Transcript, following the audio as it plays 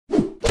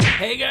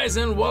Hey guys,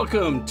 and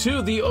welcome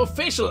to the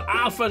official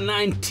Alpha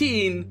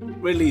 19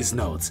 release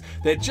notes.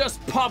 They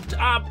just popped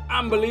up,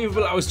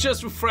 unbelievable. I was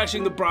just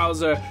refreshing the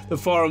browser, the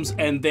forums,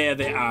 and there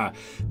they are.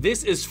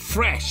 This is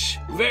fresh,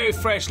 very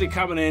freshly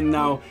coming in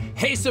now.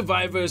 Hey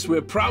survivors,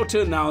 we're proud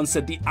to announce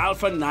that the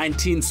Alpha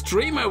 19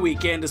 Streamer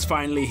Weekend is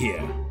finally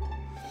here.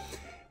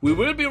 We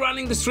will be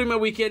running the Streamer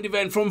Weekend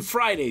event from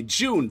Friday,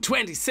 June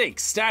 26th,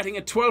 starting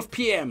at 12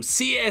 p.m.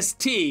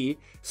 CST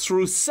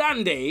through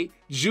Sunday,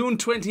 June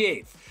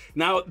 28th.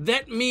 Now,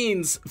 that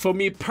means, for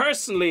me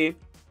personally,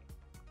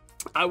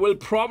 I will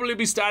probably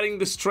be starting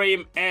the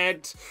stream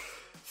at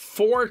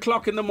 4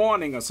 o'clock in the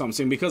morning or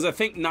something, because I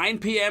think 9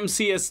 p.m.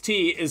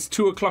 CST is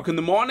 2 o'clock in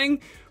the morning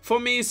for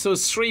me, so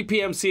 3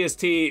 p.m.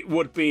 CST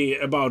would be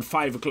about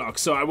 5 o'clock.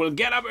 So I will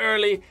get up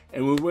early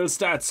and we will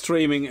start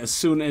streaming as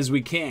soon as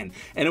we can.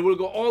 And it will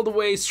go all the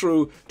way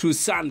through to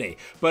Sunday.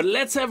 But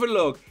let's have a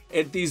look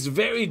at these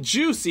very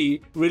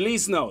juicy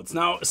release notes.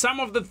 Now,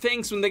 some of the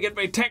things, when they get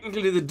very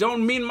technical, they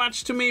don't mean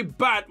much to me,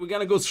 but we're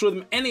gonna go through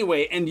them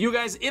anyway. And you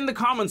guys in the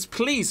comments,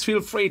 please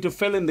feel free to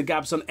fill in the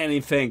gaps on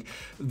anything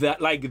that,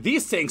 like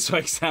these things, for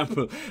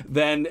example,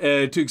 then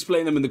to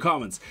explain them in the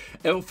comments.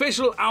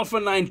 Official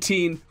Alpha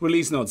 19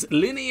 release notes.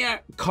 Linear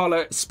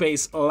color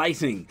space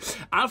lighting.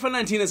 Alpha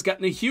 19 has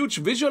gotten a huge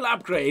visual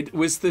upgrade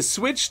with the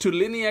switch to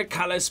linear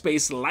color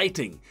space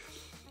lighting.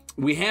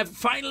 We have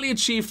finally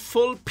achieved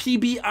full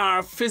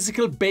PBR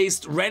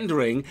physical-based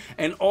rendering,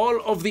 and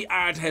all of the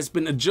art has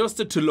been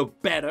adjusted to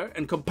look better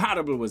and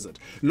compatible with it.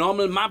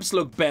 Normal maps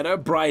look better,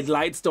 bright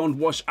lights don't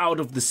wash out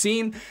of the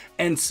scene,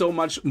 and so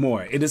much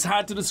more. It is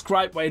hard to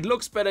describe why it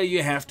looks better,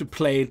 you have to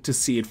play it to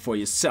see it for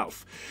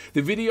yourself.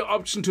 The video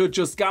option to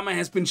adjust gamma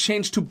has been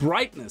changed to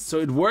brightness, so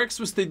it works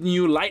with the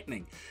new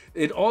lighting.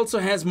 It also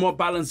has more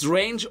balanced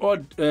range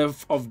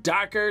of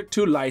darker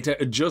to lighter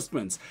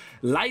adjustments.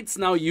 Lights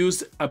now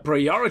use a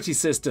priority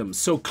system,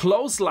 so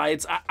close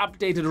lights are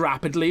updated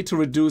rapidly to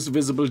reduce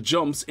visible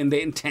jumps in their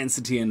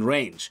intensity and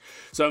range.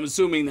 So I'm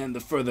assuming then the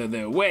further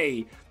they're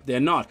away, they're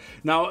not.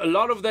 Now, a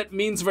lot of that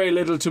means very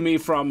little to me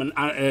from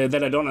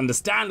that I don't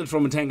understand it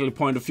from a technical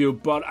point of view,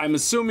 but I'm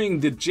assuming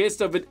the gist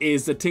of it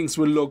is that things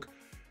will look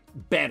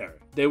better.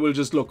 They will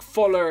just look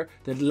fuller,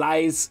 that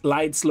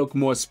lights look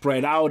more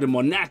spread out and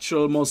more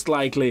natural, most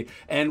likely.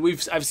 And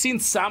I've seen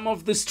some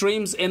of the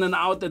streams in and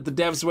out that the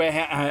devs were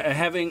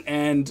having,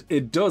 and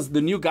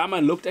the new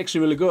gamma looked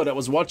actually really good. I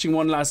was watching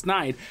one last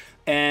night,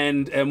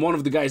 and one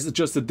of the guys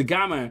adjusted the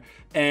gamma,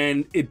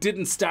 and it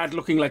didn't start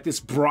looking like this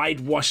bright,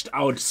 washed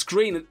out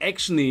screen. It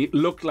actually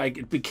looked like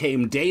it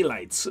became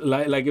daylights,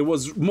 like it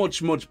was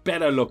much, much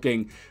better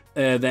looking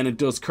than it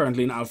does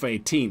currently in Alpha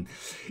 18.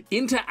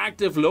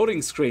 Interactive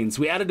loading screens.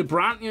 We added a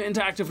brand new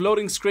interactive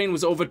loading screen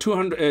with over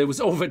 20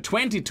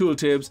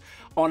 tooltips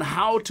on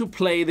how to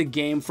play the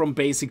game from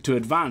basic to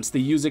advanced.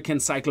 The user can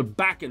cycle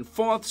back and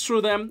forth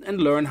through them and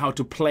learn how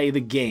to play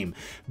the game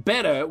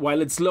better.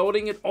 While it's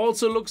loading, it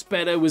also looks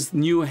better with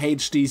new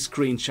HD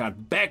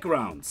screenshot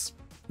backgrounds.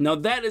 Now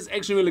that is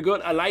actually really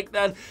good. I like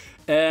that.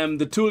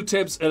 The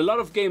tooltips, a lot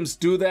of games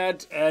do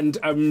that, and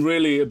I'm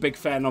really a big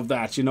fan of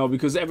that, you know,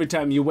 because every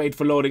time you wait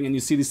for loading and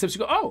you see these tips, you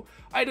go, oh,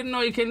 I didn't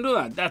know you can do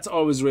that. That's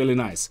always really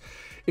nice.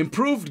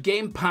 Improved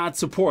gamepad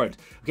support.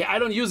 Okay, I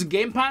don't use a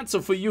gamepad, so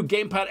for you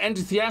gamepad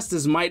enthusiasts,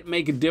 this might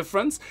make a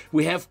difference.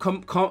 We have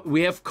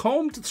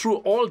combed through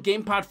all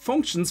gamepad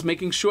functions,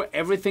 making sure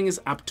everything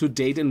is up to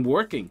date and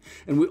working.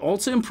 And we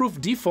also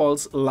improved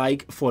defaults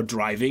like for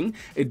driving.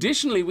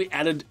 Additionally, we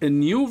added a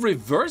new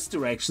reverse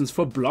directions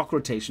for block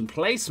rotation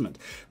placement.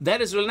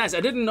 That is really nice.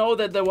 I didn't know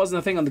that there wasn't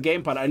a thing on the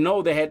gamepad. I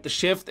know they had the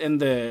shift and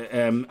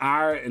the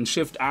R and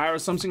shift R or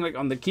something like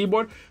on the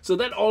keyboard. So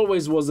that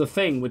always was a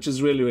thing, which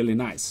is really, really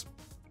nice.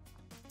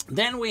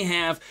 Then we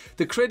have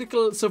the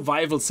critical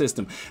survival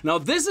system. Now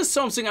this is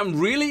something I'm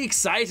really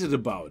excited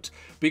about,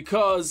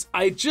 because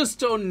I just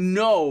don't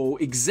know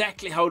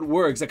exactly how it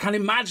works. I can't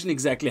imagine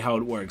exactly how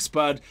it works,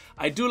 but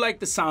I do like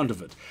the sound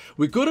of it.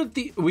 We gutted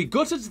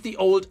the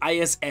old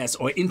ISS,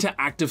 or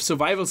interactive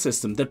survival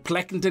system, that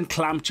blackened and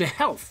clamped your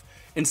health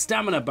and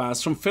stamina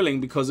bars from filling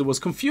because it was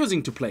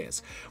confusing to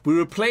players. We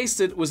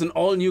replaced it with an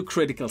all-new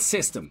critical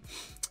system.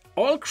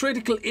 All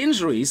critical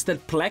injuries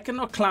that blacken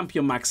or clamp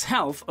your max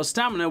health or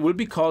stamina will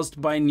be caused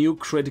by a new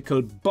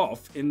critical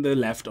buff in the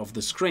left of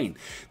the screen.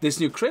 This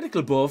new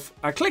critical buff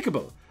are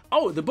clickable.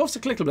 Oh, the buffs are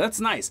clickable,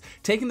 that's nice.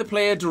 Taking the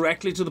player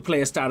directly to the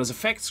player status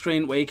effect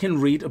screen, where you can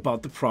read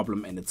about the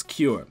problem and its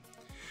cure.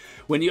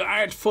 When you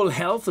are at full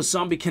health, the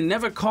zombie can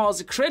never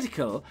cause a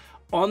critical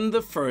on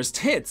the first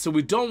hit, so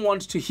we don't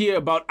want to hear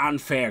about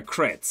unfair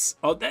crits.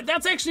 Oh,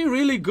 that's actually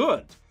really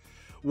good.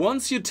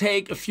 Once you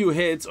take a few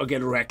hits or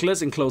get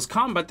reckless in close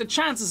combat, the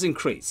chances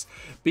increase.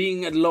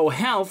 Being at low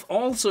health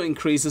also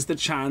increases the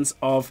chance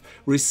of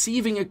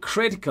receiving a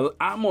critical.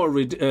 Armor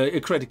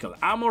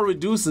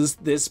reduces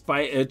this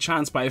by a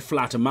chance by a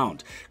flat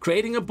amount,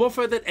 creating a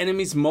buffer that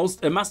enemies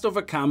must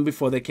overcome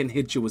before they can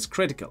hit you with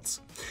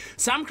criticals.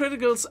 Some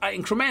criticals are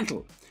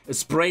incremental. A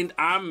sprained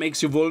arm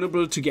makes you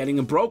vulnerable to getting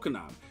a broken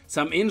arm.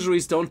 Some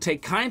injuries don't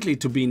take kindly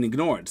to being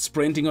ignored.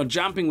 Sprinting or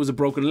jumping with a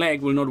broken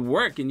leg will not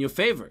work in your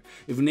favor.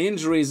 If an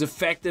injury is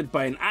affected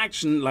by an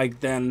action,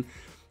 then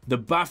the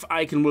buff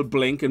icon will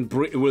blink and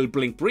will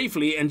blink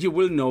briefly, and you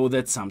will know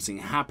that something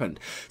happened.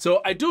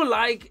 So I do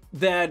like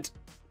that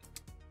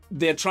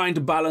they're trying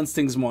to balance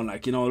things more,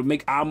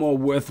 make armor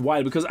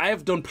worthwhile, because I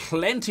have done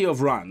plenty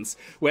of runs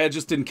where I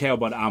just didn't care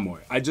about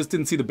armor. I just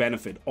didn't see the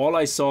benefit. All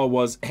I saw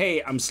was,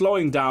 hey, I'm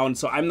slowing down,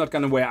 so I'm not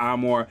gonna wear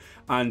armor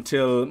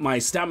until my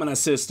stamina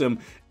system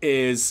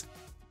is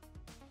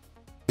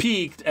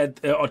peaked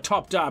at or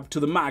topped up to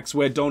the max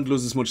where I don't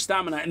lose as much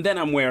stamina, and then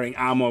I'm wearing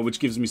armor, which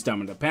gives me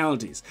stamina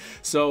penalties.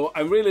 So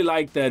I really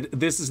like that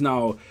this is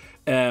now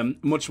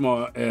much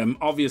more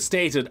obvious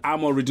stated.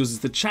 Armor reduces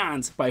the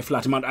chance by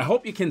flat amount. I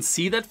hope you can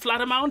see that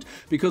flat amount,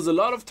 because a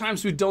lot of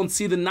times we don't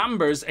see the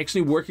numbers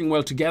actually working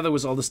well together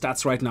with all the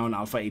stats right now in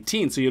Alpha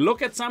 18. So you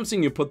look at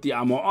something, you put the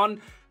armor on,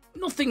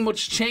 nothing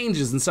much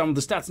changes in some of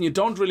the stats, and you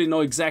don't really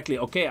know exactly,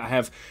 okay, I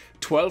have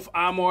 12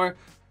 armor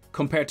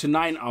compared to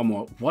 9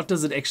 armor. What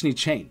does it actually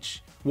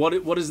change?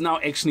 What is now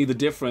actually the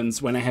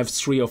difference when I have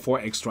 3 or 4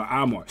 extra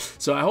armor?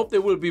 So I hope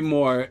there will be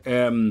more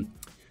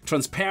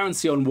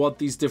transparency on what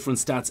these different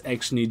stats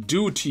actually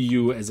do to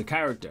you as a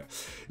character.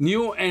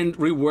 New and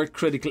reward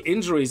critical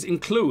injuries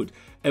include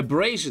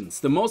abrasions,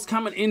 the most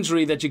common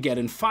injury that you get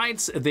in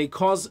fights. They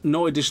cause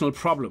no additional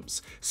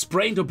problems.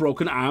 Sprained or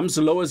broken arms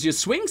lowers your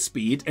swing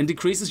speed and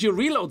decreases your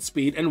reload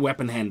speed and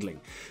weapon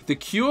handling. The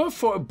cure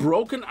for a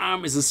broken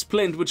arm is a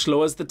splint, which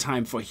lowers the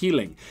time for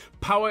healing.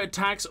 Power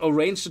attacks or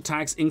ranged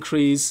attacks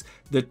increase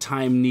the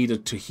time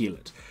needed to heal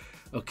it.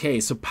 Okay,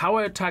 so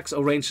power attacks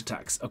or ranged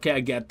attacks. Okay, I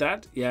get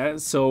that. Yeah,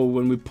 so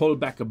when we pull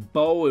back a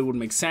bow, it would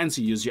make sense.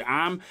 You use your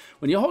arm.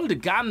 When you hold a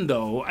gun,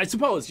 though, I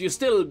suppose you're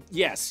still,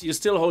 yes, you're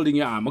still holding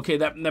your arm. Okay,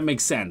 that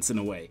makes sense in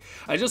a way.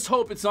 I just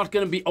hope it's not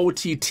going to be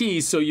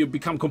OTT, so you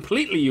become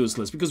completely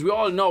useless. Because we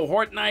all know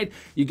Horde Knight,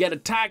 you get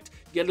attacked,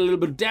 get a little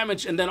bit of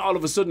damage, and then all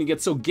of a sudden you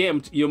get so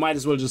gimped, you might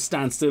as well just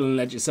stand still and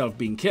let yourself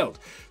being killed.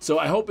 So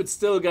I hope it's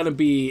still going to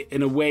be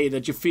in a way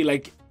that you feel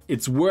like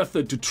it's worth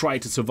it to try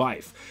to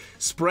survive.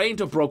 Sprained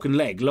or broken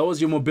leg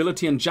lowers your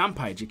mobility and jump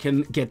height. You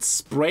can get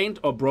sprained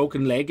or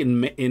broken leg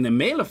in a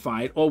melee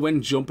fight or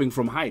when jumping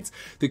from heights.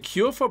 The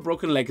cure for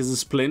broken leg is a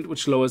splint,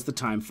 which lowers the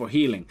time for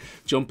healing.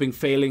 Jumping,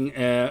 falling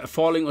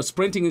or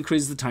sprinting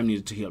increases the time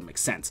needed to heal.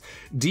 Makes sense.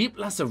 Deep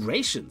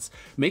lacerations,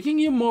 making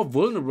you more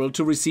vulnerable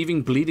to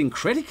receiving bleeding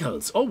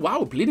criticals. Oh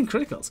wow, bleeding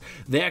criticals.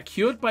 They are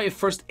cured by a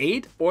first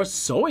aid or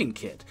sewing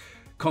kit.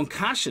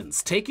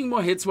 Concussions. Taking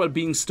more hits while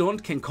being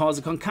stunned can cause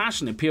a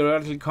concussion. It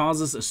periodically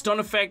causes a stun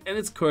effect and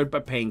it's cured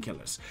by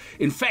painkillers.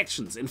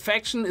 Infections.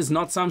 Infection is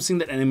not something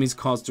that enemies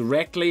cause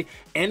directly.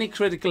 Any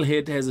critical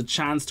hit has a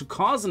chance to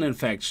cause an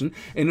infection.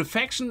 An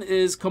infection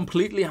is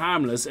completely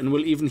harmless and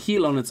will even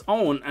heal on its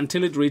own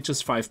until it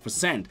reaches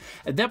 5%.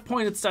 At that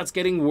point it starts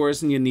getting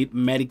worse and you need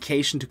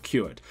medication to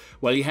cure it.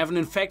 While you have an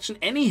infection,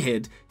 any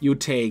hit you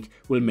take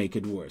will make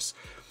it worse.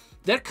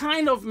 That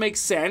kind of makes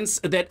sense.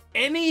 That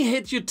any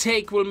hit you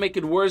take will make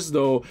it worse,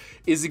 though,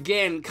 is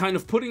again kind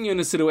of putting you in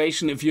a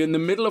situation. If you're in the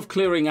middle of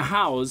clearing a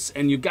house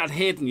and you got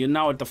hit and you're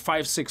now at the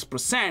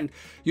 5-6%,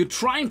 you're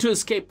trying to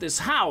escape this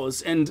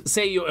house, and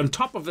say you on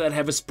top of that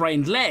have a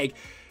sprained leg,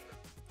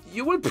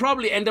 you will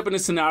probably end up in a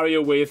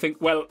scenario where you think,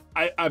 well,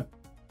 I'm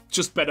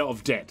just better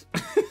off dead.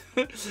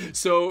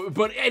 So,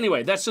 but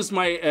anyway, that's just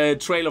my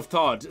trail of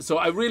thought. So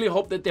I really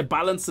hope that they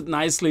balance it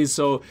nicely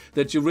so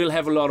that you will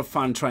have a lot of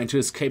fun trying to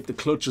escape the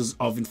clutches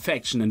of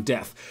infection and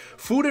death.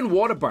 Food and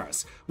water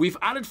bars. We've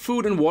added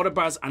food and water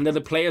bars under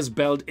the player's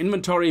belt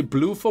inventory,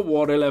 blue for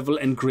water level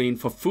and green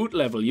for food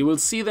level. You will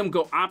see them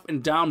go up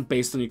and down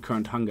based on your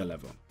current hunger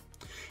level.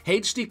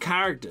 HD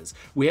characters.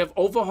 We have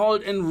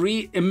overhauled and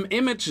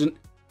reimagined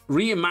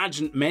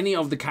many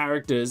of the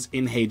characters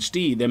in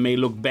HD. They may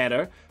look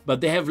better, but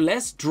they have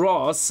less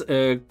draws,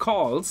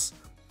 calls,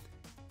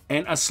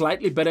 and are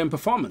slightly better in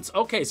performance.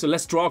 Okay, so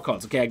less draw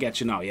calls. Okay, I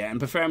get you now, yeah. And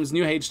performance,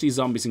 new HD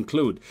zombies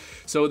include.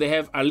 So they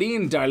have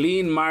Arlene,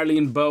 Darlene,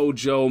 Marlene, Bo,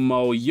 Joe,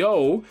 Mo,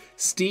 Yo,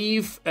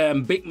 Steve,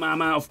 Big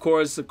Mama, of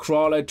course,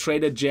 Crawler,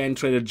 Trader Jen,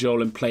 Trader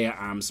Joel, and Player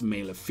Arms,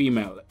 male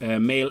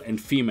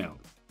and female.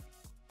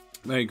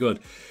 Very good.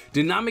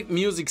 Dynamic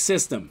music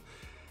system.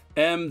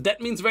 That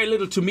means very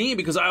little to me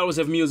because I always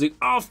have music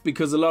off,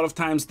 because a lot of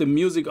times the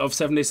music of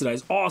 7 Days to Die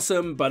is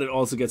awesome, but it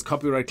also gets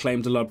copyright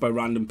claimed a lot by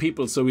random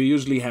people, so we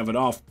usually have it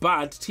off.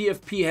 But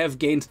TFP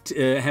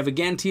have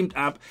again teamed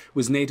up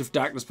with Native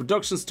Darkness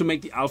Productions to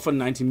make the Alpha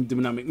 19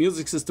 dynamic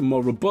music system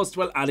more robust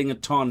while adding a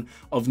ton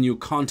of new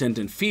content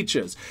and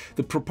features.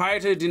 The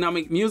proprietary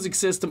dynamic music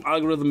system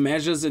algorithm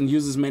measures and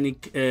uses many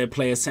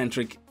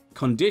player-centric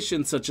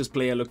conditions such as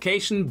player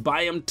location,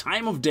 biome,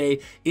 time of day,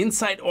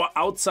 inside or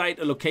outside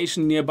a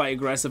location, nearby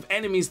aggressive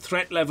enemies,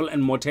 threat level,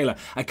 and more tailored.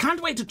 I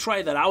can't wait to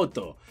try that out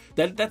though.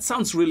 That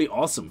sounds really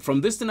awesome.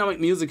 From this dynamic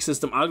music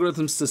system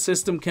algorithms, the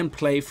system can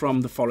play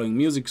from the following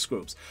music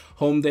groups: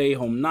 home day,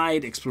 home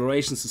night,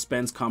 exploration,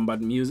 suspense,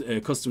 combat,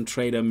 custom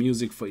trader,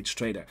 music for each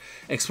trader.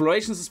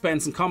 Exploration,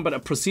 suspense, and combat are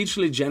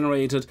procedurally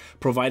generated,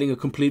 providing a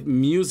complete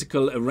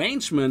musical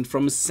arrangement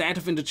from a set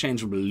of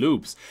interchangeable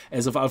loops.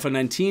 As of Alpha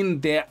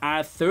 19, there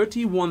are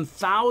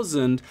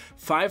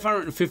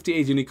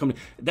 31,558 unique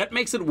combinations. That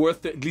makes it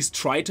worth it. At least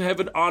try to have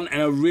it on,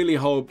 and I really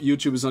hope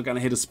YouTube is not going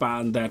to hit a spot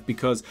on that,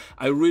 because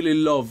I really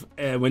love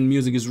when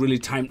music is really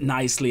timed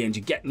nicely and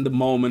you get in the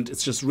moment.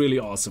 It's just really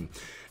awesome.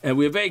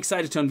 We're very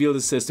excited to unveil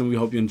this system. We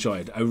hope you enjoy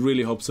it. I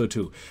really hope so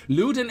too.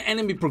 Loot and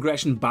enemy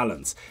progression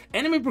balance.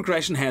 Enemy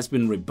progression has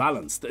been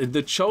rebalanced.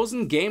 The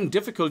chosen game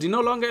difficulty no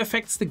longer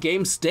affects the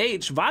game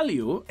stage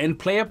value, and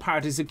player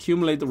parties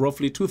accumulate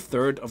roughly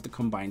 2/3 of the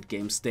combined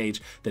game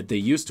stage that they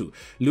used to.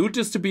 Loot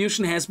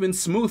distribution has been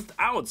smoothed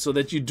out so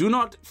that you do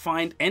not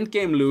find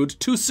endgame loot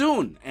too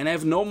soon and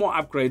have no more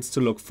upgrades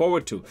to look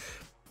forward to.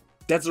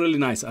 That's really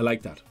nice. I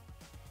like that.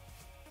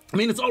 I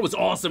mean, it's always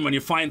awesome when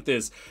you find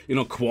this,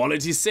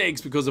 quality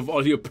 6 because of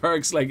all your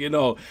perks, like,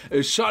 a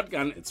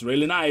shotgun. It's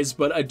really nice,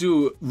 but I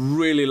do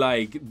really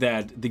like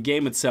that the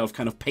game itself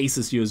kind of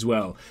paces you as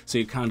well, so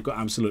you can't go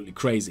absolutely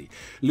crazy.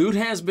 Loot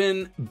has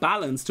been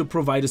balanced to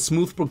provide a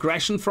smooth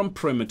progression from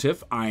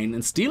primitive iron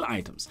and steel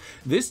items.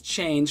 This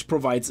change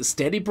provides a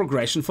steady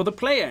progression for the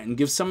player and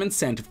gives some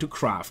incentive to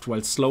craft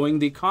while slowing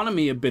the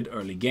economy a bit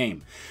early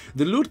game.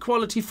 The loot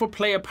quality for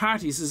player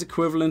parties is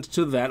equivalent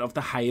to that of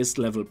the highest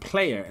level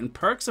player, and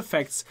perks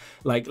effects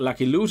like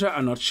Lucky Looter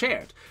are not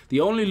shared.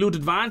 The only loot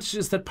advantage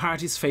is that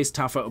parties face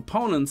tougher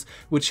opponents,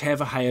 which have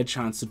a higher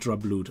chance to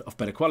drop loot of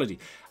better quality.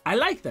 I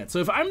like that. So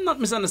if I'm not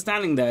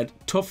misunderstanding that,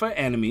 tougher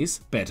enemies,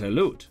 better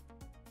loot.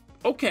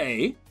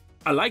 Okay,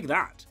 I like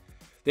that.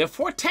 There are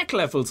 4 tech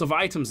levels of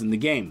items in the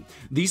game.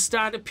 These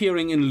start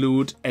appearing in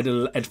loot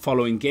at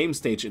following game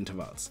stage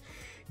intervals.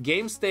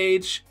 Game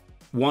stage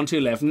 1 to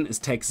 11 is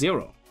tech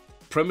 0.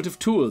 Primitive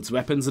tools,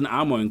 weapons and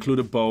armor include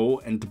a bow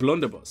and the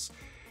blunderbuss.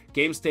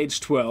 Game stage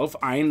 12,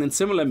 iron and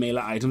similar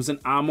melee items and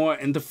armor,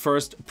 and the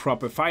first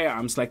proper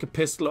firearms like a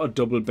pistol or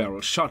double-barrel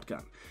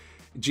shotgun.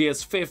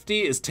 GS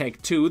 50 is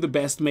tech 2, the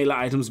best melee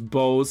items,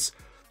 bows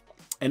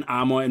and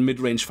armor and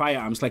mid-range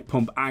firearms like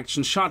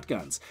pump-action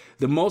shotguns.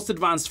 The most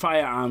advanced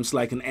firearms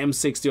like an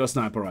M60 or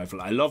sniper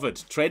rifle. I love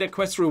it. Trader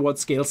quest reward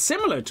scale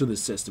similar to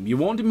this system. You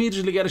won't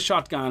immediately get a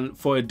shotgun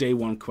for a day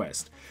 1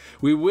 quest.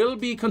 We will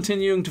be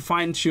continuing to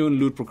fine-tune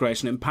loot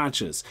progression in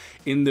patches.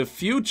 In the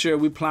future,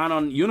 we plan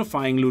on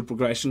unifying loot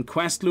progression,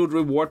 quest loot,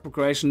 reward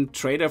progression,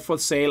 trader for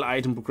sale,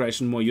 item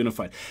progression more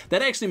unified.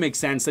 That actually makes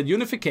sense. That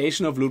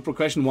unification of loot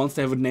progression, once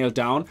they have it nailed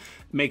down,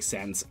 makes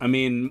sense. I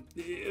mean,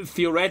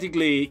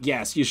 theoretically,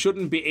 yes, you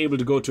shouldn't be able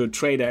to go to a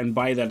trader and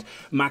buy that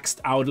maxed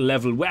out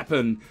level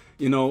weapon,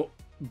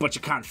 but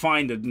you can't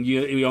find it and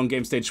you're on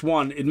game stage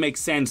 1. It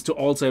makes sense to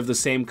also have the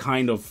same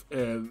kind of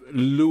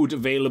loot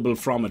available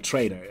from a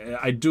trader.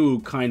 I do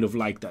kind of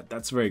like that.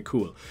 That's very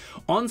cool.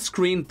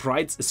 On-screen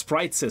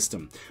sprite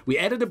system. We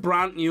added a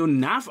brand new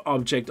nav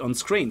object on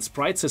screen,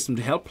 sprite system,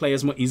 to help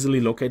players more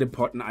easily locate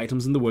important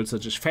items in the world,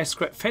 such as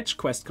fetch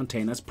quest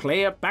containers,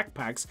 player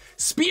backpacks,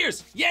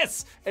 spears,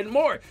 yes, and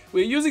more.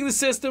 We're using the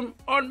system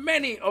on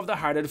many of the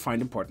harder to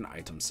find important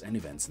items and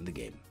events in the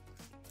game.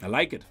 I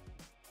like it.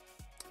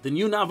 The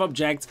new nav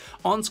objects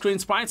on-screen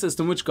sprite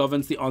system, which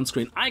governs the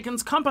on-screen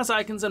icons, compass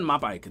icons, and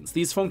map icons.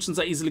 These functions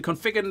are easily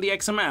configured in the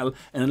XML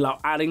and allow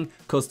adding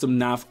custom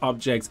nav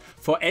objects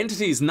for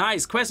entities,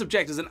 nice, quest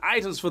objectives, and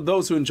items for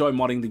those who enjoy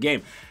modding the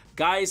game.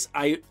 Guys,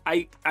 I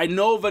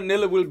know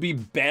vanilla will be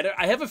better.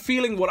 I have a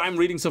feeling what I'm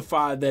reading so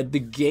far that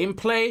the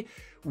gameplay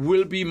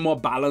will be more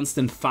balanced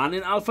and fun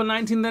in Alpha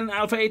 19 than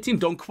Alpha 18.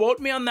 Don't quote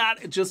me on that.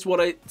 It's just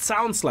what it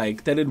sounds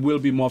like, that it will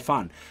be more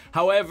fun.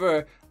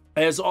 However,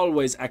 as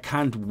always, I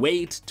can't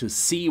wait to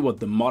see what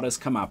the modders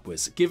come up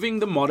with. Giving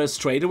the modders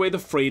straight away the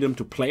freedom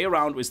to play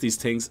around with these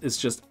things is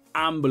just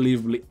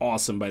unbelievably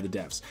awesome by the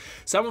devs.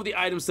 Some of the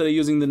items that are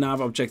using the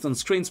nav objects on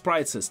screen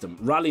sprite system: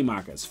 rally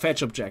markers,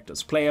 fetch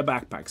objectives, player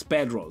backpacks,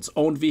 bedrolls,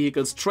 owned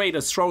vehicles,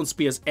 traders, thrown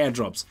spears,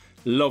 airdrops.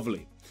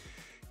 Lovely.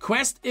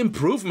 Quest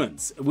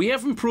improvements. We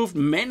have improved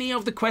many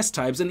of the quest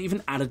types and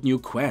even added new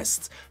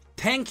quests.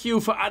 Thank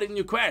you for adding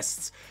new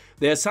quests.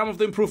 There are some of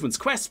the improvements.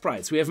 Quest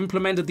sprites. We have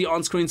implemented the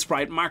on-screen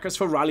sprite markers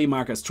for rally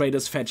markers,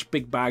 traders, fetch,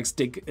 big bags,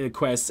 dig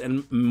quests,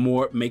 and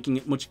more, making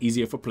it much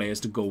easier for players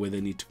to go where they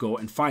need to go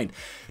and find.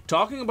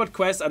 Talking about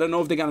quests, I don't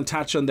know if they're going to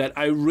touch on that.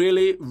 I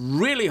really,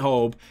 really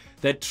hope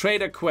that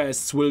trader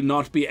quests will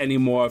not be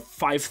anymore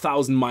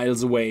 5,000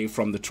 miles away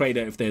from the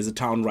trader if there's a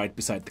town right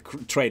beside the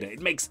trader.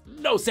 It makes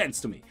no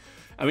sense to me.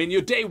 I mean,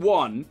 you're day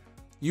 1.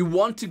 You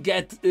want to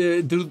get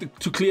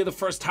to clear the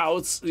first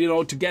house,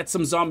 to get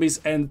some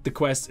zombies, and the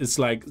quest is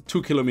like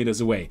 2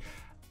 kilometers away.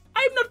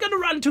 I'm not gonna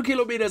 2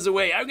 kilometers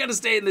away. I'm gonna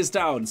stay in this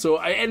town. So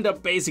I end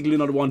up basically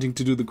not wanting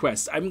to do the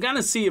quest. I'm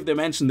gonna see if they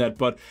mention that,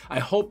 but I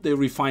hope they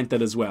refined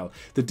that as well.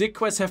 The dig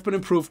quests have been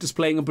improved,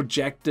 displaying a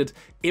projected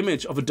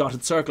image of a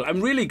dotted circle.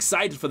 I'm really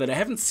excited for that. I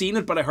haven't seen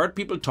it, but I heard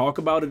people talk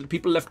about it.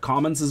 People left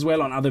comments as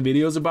well on other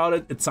videos about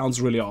it. It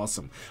sounds really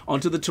awesome.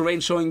 Onto the terrain,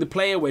 showing the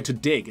player where to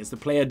dig. As the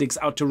player digs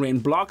out terrain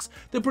blocks,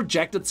 the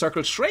projected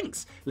circle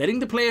shrinks, letting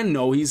the player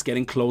know he's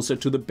getting closer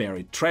to the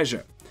buried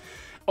treasure.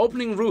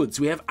 Opening routes.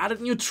 We have added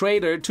new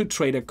trader to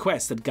trader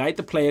quests that guide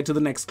the player to the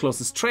next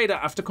closest trader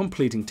after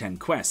completing 10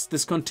 quests.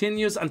 This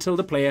continues until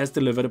the player has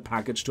delivered a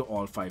package to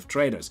all 5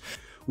 traders.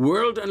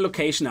 World and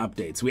location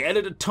updates. We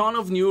added a ton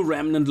of new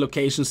remnant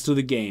locations to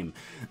the game,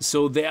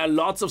 so there are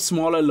lots of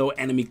smaller low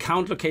enemy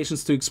count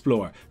locations to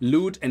explore,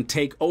 loot and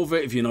take over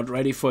if you're not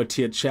ready for a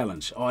tiered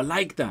challenge. Oh, I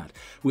like that.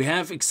 We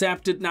have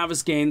accepted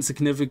Navezgane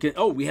significant.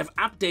 Oh, we have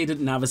updated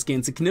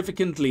Navezgane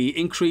significantly,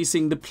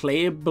 increasing the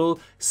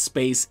playable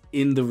space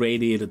in the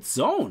radiated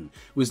zone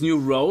with new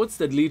roads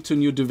that lead to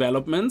new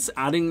developments,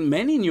 adding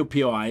many new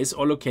POIs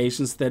or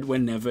locations that were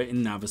never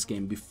in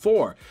Navezgane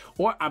before,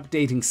 or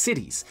updating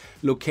cities.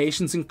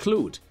 Locations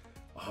include,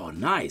 oh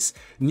nice,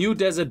 new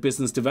desert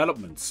business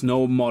development,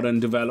 snow modern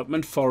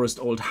development, forest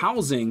old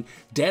housing,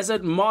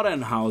 desert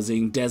modern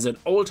housing, desert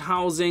old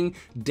housing,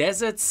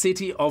 desert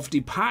city of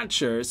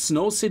departure,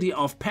 snow city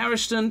of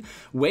Parishton,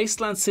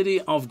 wasteland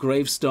city of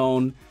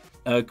Gravestown.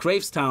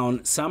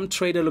 Some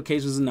trader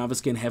locations in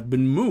Navezgane have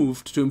been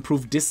moved to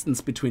improve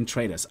distance between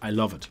traders. I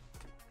love it.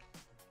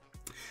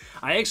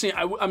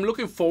 I'm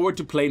looking forward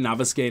to play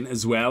Navezgane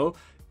as well,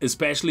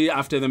 especially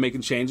after they're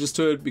making changes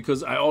to it,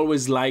 because I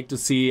always like to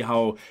see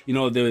how, you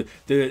know, the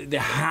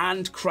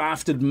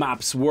handcrafted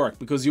maps work,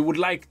 because you would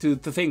like to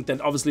think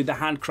that obviously the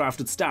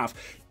handcrafted stuff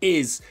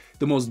is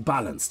the most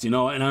balanced, you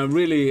know, and I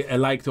really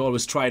like to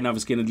always try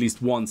Navezgane at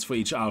least once for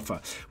each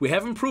alpha. We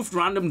have improved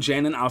random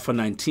gen in Alpha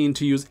 19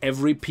 to use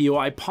every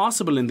POI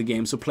possible in the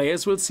game, so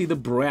players will see the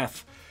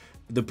breadth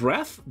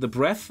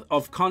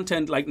of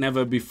content like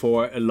never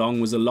before, along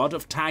with a lot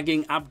of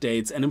tagging,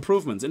 updates and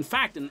improvements. In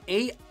fact, an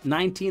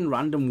A19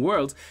 random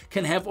world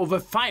can have over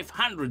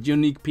 500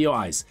 unique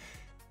POIs.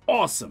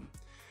 Awesome.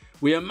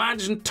 We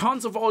imagined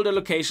tons of older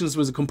locations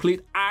with a complete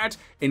art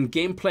and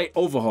gameplay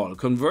overhaul,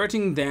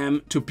 converting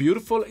them to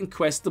beautiful and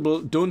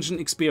questable dungeon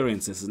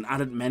experiences, and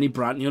added many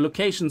brand new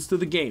locations to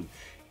the game.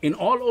 In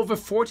all, over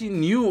 40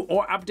 new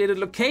or updated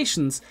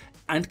locations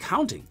and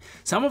counting.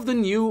 Some of the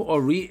new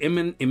or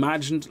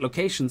reimagined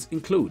locations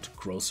include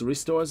grocery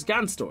stores,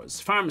 gun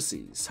stores,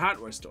 pharmacies,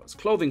 hardware stores,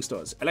 clothing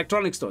stores,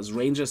 electronic stores,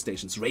 ranger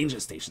stations.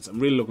 I'm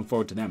really looking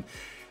forward to them.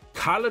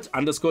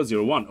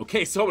 Carlet_01.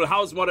 Okay, so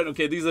house modern.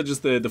 Okay, these are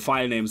just the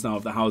file names now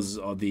of the houses,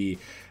 or the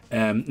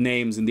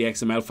names in the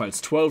XML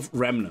files. 12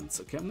 remnants.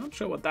 Okay, I'm not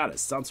sure what that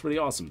is. Sounds pretty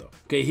awesome though.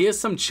 Okay, here's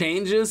some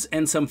changes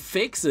and some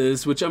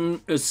fixes, which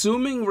I'm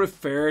assuming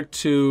refer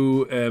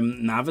to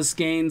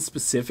Navezgane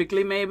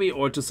specifically, maybe,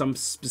 or to some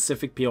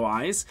specific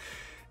POIs.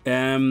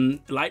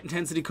 Light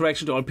intensity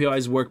correction to all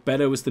POIs work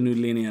better with the new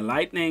linear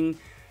lightning.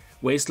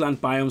 Wasteland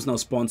biomes now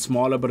spawn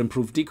smaller but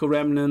improved deco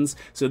remnants.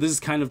 So this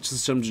is kind of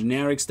just some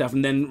generic stuff.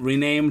 And then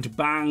renamed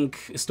bank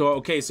store.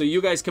 Okay, so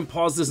you guys can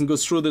pause this and go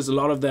through this. A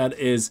lot of that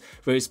is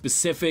very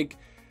specific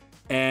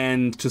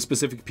and to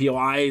specific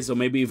POIs, or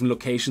maybe even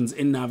locations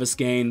in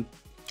Navezgane,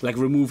 like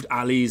removed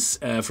alleys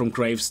from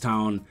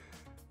Gravestown,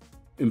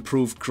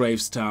 improved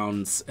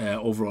Gravestown's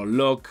overall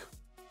look,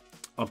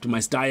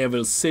 optimized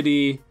Dyerville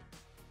City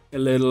a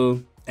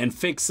little, and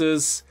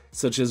fixes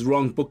such as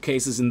wrong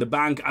bookcases in the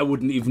bank. I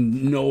wouldn't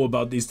even know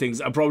about these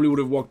things. I probably would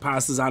have walked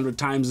past this 100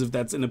 times if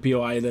that's in a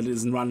POI that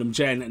is in random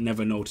gen and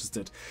never noticed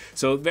it.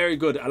 So very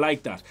good, I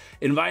like that.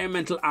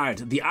 Environmental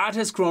art. The art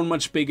has grown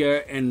much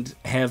bigger and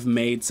have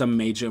made some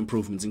major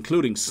improvements,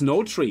 including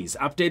snow trees,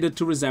 updated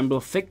to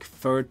resemble thick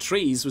fir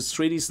trees with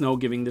 3D snow,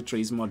 giving the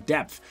trees more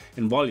depth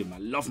and volume. I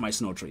love my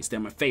snow trees, they're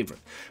my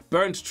favorite.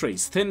 Burnt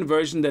trees, thin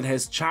version that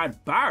has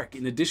charred bark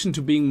in addition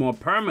to being more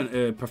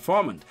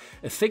performant.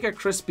 A thicker,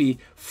 crispy,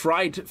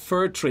 fried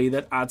fir tree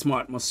that adds more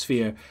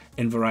atmosphere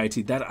and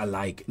variety. That I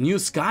like. New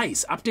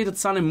skies, updated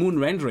sun and moon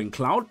rendering,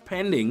 cloud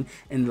pending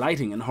and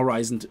lighting, and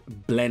horizon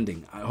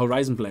blending.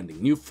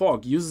 New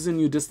fog uses a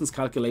new distance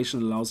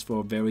calculation, allows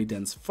for very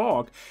dense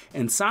fog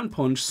and sun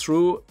punch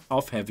through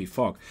of heavy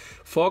fog.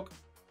 Fog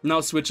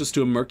now switches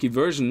to a murky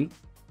version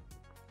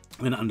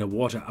when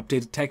underwater.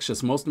 Updated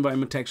textures. Most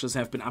environment textures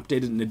have been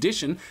updated in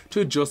addition to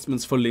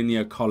adjustments for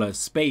linear color,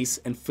 space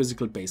and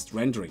physical based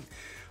rendering.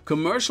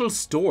 Commercial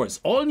stores.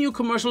 All new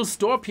commercial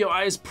store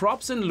POIs,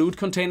 props and loot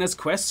containers,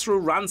 quests through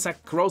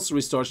ransacked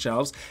grocery store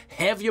shelves.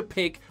 Have your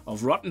pick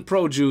of rotten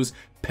produce.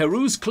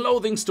 Peruse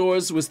clothing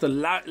stores with the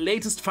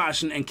latest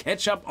fashion and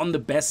catch up on the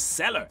best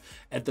seller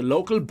at the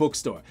local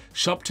bookstore.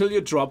 Shop till you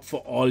drop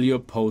for all your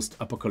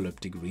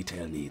post-apocalyptic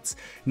retail needs.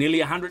 Nearly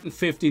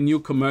 150 new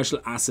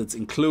commercial assets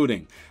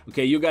including.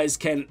 Okay, you guys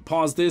can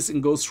pause this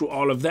and go through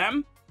all of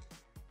them.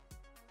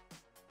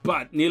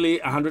 But nearly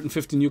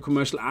 150 new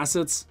commercial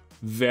assets.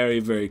 Very,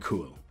 very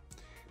cool.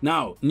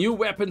 Now, new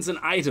weapons and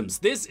items.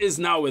 This is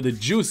now where the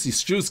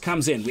juice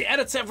comes in. We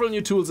added several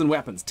new tools and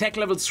weapons. Tech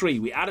level 3,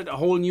 we added a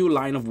whole new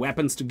line of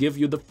weapons to give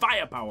you the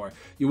firepower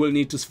you will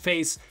need to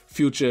face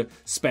future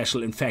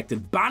special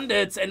infected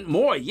bandits and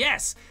more.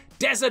 Yes,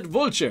 Desert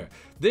Vulture.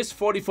 This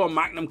 44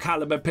 Magnum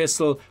caliber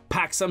pistol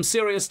packs some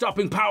serious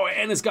stopping power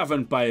and is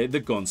governed by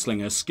the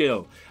gunslinger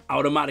skill.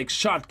 Automatic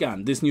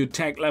shotgun. This new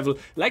tech level,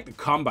 like the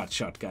combat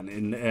shotgun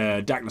in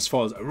Darkness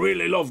Falls. I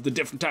really love the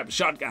different type of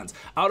shotguns.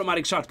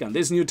 Automatic shotgun.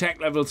 This new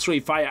tech level 3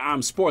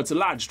 firearm sports a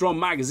large drum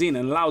magazine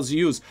and allows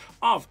use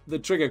of the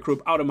trigger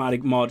group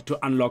automatic mod to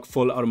unlock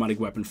full automatic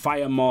weapon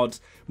fire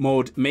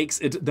mode makes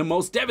it the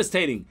most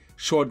devastating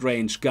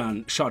short-range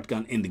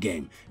shotgun in the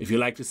game. If you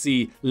like to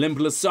see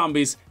limbless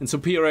zombies and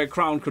superior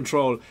crowd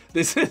control,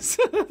 this is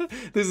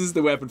this is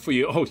the weapon for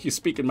you. Oh, you're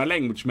speaking my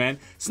language, man.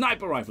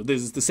 Sniper rifle.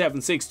 This is the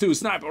 7.62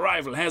 sniper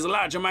rifle. Has a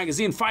larger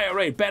magazine fire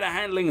rate, better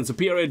handling, and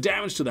superior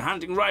damage to the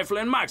hunting rifle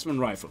and marksman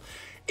rifle.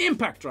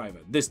 Impact driver.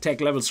 This tech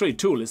level 3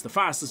 tool is the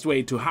fastest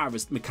way to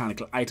harvest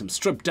mechanical items.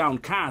 Strip down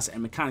cars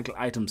and mechanical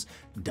items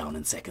down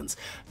in seconds.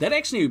 That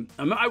actually,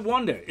 I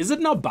wonder, is it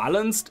now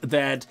balanced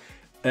that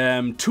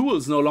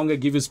tools no longer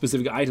give you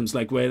specific items?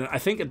 Like when I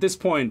think at this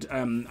point,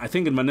 I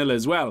think in vanilla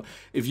as well,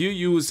 if you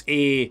use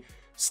a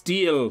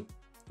steel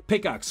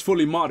pickaxe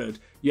fully modded,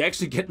 you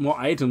actually get more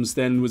items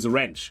than with a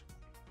wrench.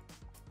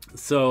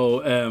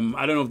 So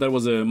I don't know if that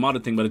was a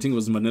modded thing, but I think it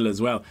was vanilla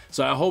as well.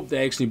 So I hope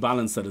they actually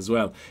balance that as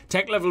well.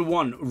 Tech level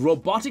 1,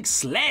 robotic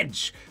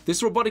sledge.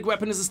 This robotic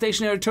weapon is a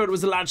stationary turret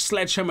with a large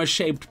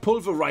sledgehammer-shaped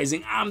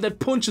pulverizing arm that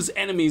punches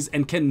enemies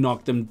and can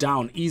knock them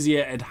down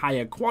easier at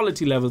higher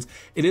quality levels.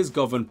 It is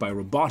governed by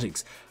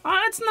robotics. Ah,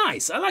 that's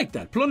nice. I like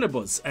that.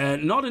 Plunderbuss.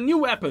 Not a new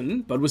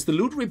weapon, but with the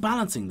loot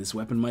rebalancing, this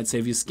weapon might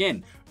save you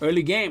skin.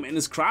 Early game and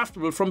is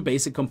craftable from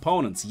basic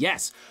components.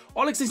 Yes,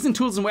 all existing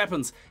tools and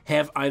weapons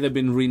have either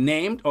been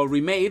renamed or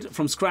remade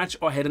from scratch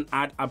or had an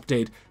art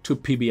update to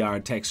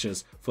PBR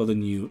textures for the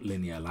new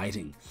linear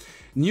lighting.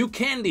 New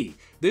candy.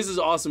 This is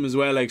awesome as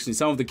well, actually.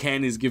 Some of the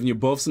candies giving you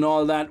buffs and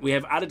all that. We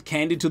have added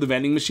candy to the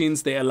vending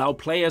machines. They allow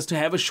players to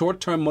have a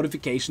short-term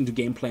modification to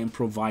gameplay and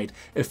provide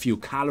a few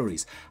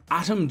calories.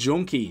 Atom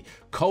Junkie,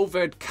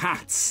 Covert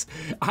Cats,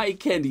 Eye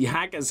Candy,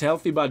 Hackers,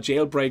 Healthy Bar,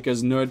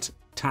 Jailbreakers, Nerd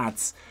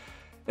Tats.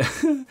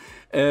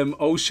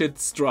 Oh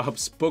shit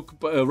drops,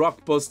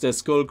 Rockbuster,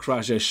 Skull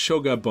Crusher,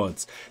 Sugar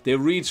Butts. They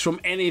reach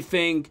from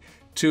anything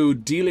to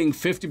dealing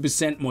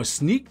 50% more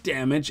sneak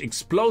damage,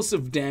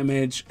 explosive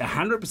damage,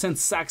 100%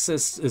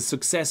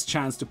 success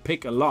chance to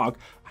pick a lock.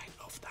 I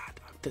love that.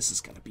 This is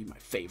gonna be my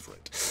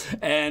favorite.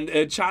 And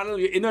channel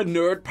your inner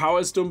nerd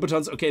power stone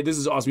batons. Okay, this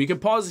is awesome. You can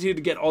pause it here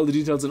to get all the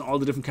details and all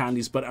the different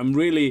candies, but I'm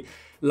really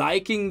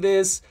liking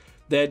this,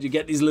 that you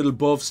get these little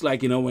buffs,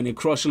 like, you know, when you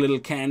crush a little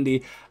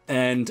candy.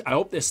 And I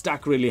hope they're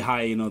stacked really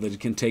high, you know, that you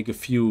can take a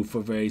few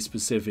for very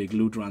specific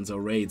loot runs or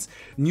raids.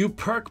 New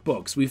perk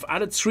books. We've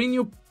added 3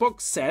 new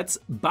book sets: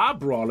 Bar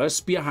Brawler,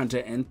 Spear Hunter,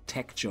 and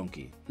Tech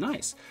Junkie.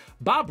 Nice.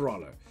 Bar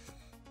Brawler.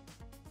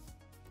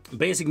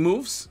 Basic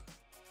moves.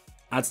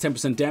 Adds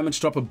 10% damage,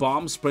 drop a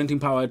bomb, sprinting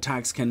power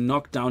attacks can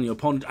knock down your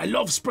opponent. I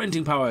love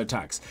sprinting power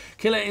attacks.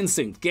 Killer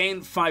Instinct,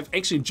 gain 5,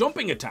 actually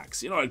jumping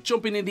attacks. You know, like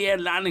jumping in the air,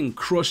 landing,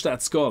 crush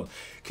that skull.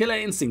 Killer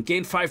Instinct,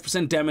 gain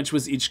 5% damage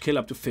with each kill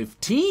up to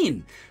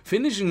 15.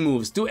 Finishing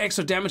moves, do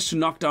extra damage to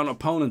knock down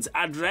opponents.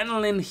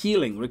 Adrenaline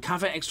healing,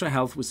 recover extra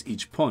health with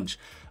each punch.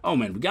 Oh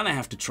man, we're gonna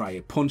have to try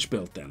a punch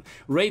build then.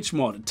 Rage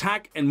mod,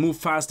 attack and move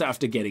faster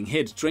after getting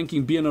hit.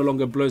 Drinking beer no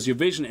longer blurs your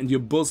vision and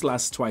your buzz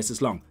lasts twice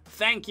as long.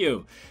 Thank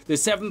you. The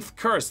 7th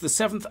curse, the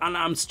 7th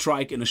unarmed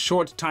strike in a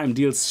short time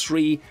deals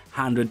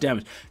 300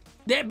 damage.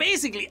 They're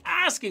basically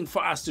asking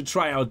for us to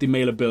try out the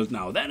melee build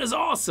now. That is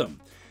awesome.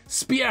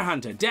 Spear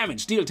Hunter,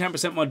 damage, deal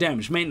 10% more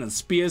damage. Maintenance,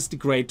 spears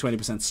degrade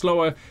 20%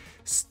 slower.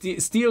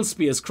 Steel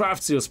spears,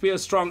 craft steel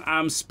spears, strong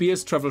arms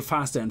spears travel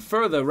faster and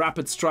further.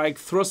 Rapid strike,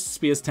 thrust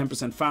spears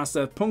 10%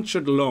 faster.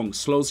 Punctured lung,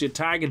 slows your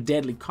target.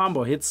 Deadly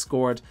combo hits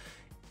scored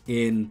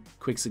in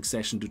quick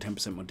succession do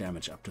 10% more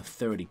damage up to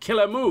 30.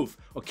 Killer move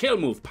or kill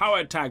move, power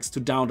attacks to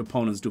downed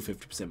opponents do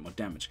 50% more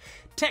damage.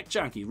 Tech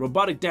Junkie,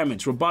 robotic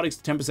damage, robotics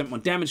 10% more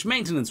damage.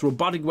 Maintenance,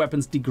 robotic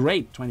weapons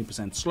degrade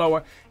 20%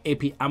 slower.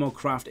 AP ammo,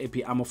 craft AP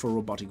ammo for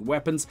robotic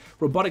weapons.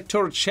 Robotic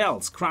turret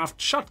shells, craft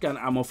shotgun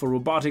ammo for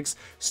robotics.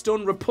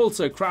 Stun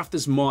repulsor, craft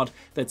this mod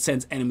that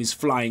sends enemies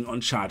flying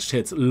on charged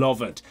hits.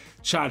 Love it.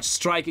 Charged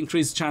strike,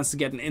 increase the chance to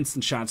get an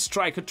instant charge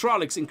strike.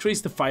 Hydraulics,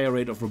 increase the fire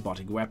rate of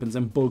robotic weapons.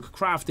 And bulk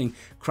crafting,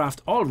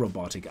 craft all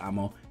robotic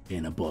ammo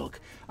in a bulk.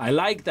 I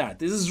like that.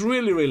 This is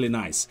really, really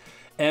nice.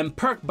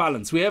 Perk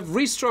balance. We have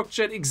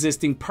restructured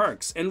existing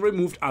perks and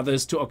removed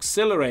others to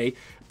auxiliary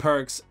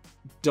perks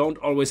don't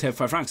always have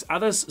 5 ranks.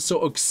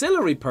 So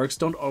auxiliary perks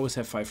don't always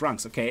have 5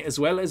 ranks, okay? As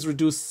well as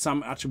reduced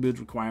some attribute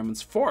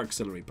requirements for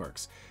auxiliary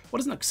perks. What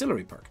is an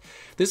auxiliary perk?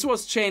 This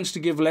was changed to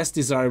give less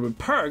desirable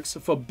perks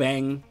for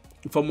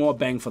more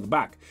bang for the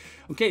buck.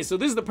 Okay, so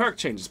this is the perk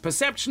changes.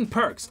 Perception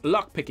perks,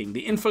 lockpicking.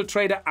 The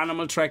infiltrator,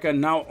 animal tracker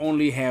now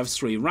only have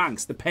 3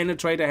 ranks. The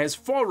penetrator has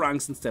 4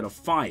 ranks instead of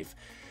 5.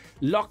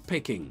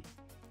 Lockpicking.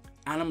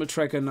 Animal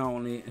tracker now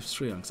only has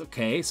 3 ranks.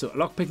 Okay, so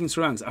lockpicking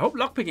 3 ranks. I hope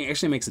lockpicking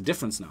actually makes a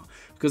difference now.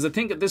 Because I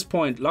think at this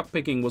point,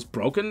 lockpicking was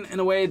broken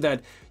in a way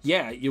that,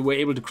 yeah, you were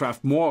able to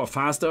craft more or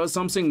faster or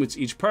something with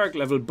each perk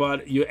level,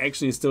 but you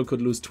actually still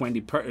could lose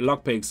 20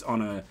 lockpicks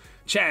on a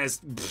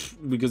chest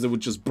because it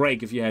would just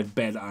break if you had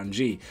bad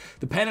RNG.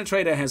 The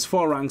Penetrator has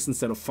 4 ranks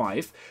instead of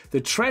 5.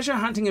 The treasure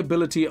hunting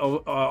ability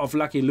of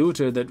Lucky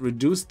Looter that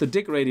reduced the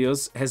dig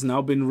radius has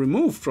now been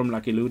removed from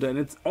Lucky Looter in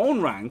its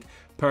own rank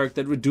perk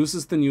that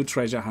reduces the new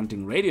treasure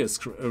hunting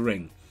radius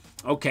ring.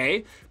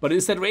 Okay, but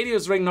is that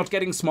radius ring not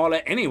getting smaller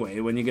anyway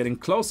when you're getting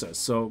closer?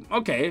 So,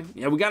 okay,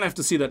 yeah, we're gonna have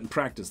to see that in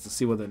practice to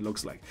see what that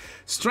looks like.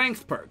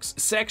 Strength perks.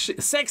 Sexy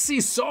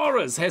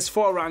Saurus has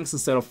 4 ranks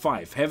instead of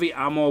 5. Heavy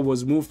armor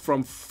was moved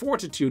from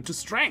fortitude to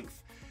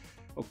strength.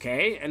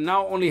 Okay, and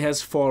now only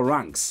has 4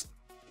 ranks.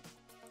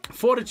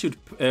 Fortitude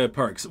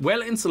perks.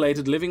 Well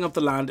insulated, living of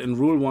the land, and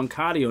rule 1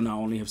 cardio now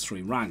only have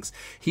 3 ranks.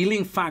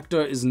 Healing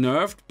factor is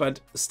nerfed,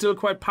 but still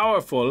quite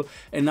powerful,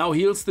 and now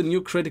heals the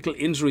new critical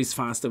injuries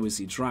faster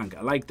with each rank.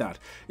 I like that.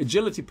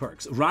 Agility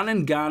perks. Run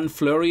and gun,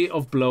 flurry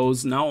of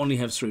blows now only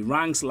have 3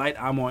 ranks. Light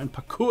armor and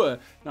parkour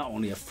now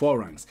only have 4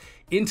 ranks.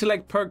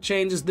 Intellect perk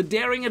changes. The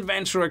daring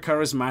adventurer,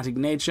 charismatic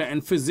nature,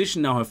 and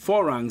physician now have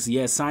 4 ranks.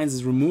 Yes, science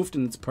is removed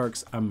and its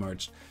perks are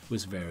merged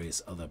with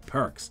various other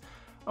perks.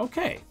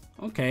 Okay.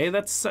 Okay,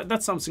 that's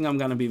something I'm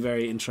gonna be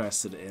very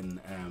interested in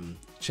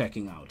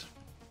checking out.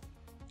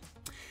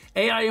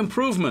 AI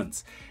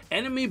improvements.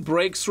 Enemy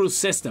breakthrough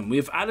system. We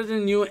have added a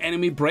new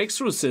enemy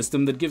breakthrough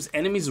system that gives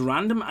enemies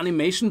random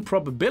animation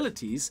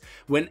probabilities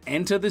when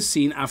enter the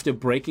scene after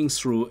breaking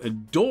through a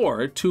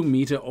door,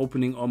 2-meter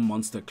opening, or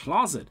monster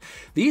closet.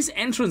 These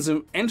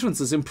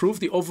entrances improve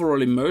the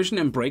overall immersion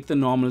and break the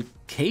normal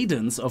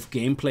cadence of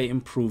gameplay,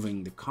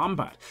 improving the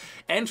combat.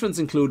 Entrants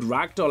include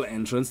ragdoll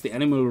entrance. The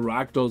enemy will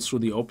ragdoll through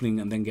the opening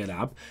and then get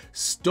up.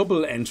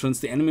 Stubble entrance.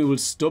 The enemy will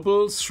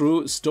stumble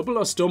through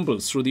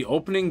the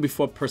opening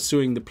before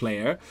pursuing the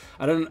player.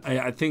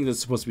 I think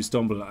that's supposed to be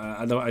stumble.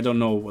 I don't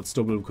know what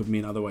stubble could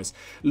mean otherwise.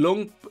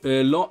 Lunge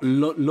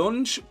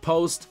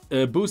post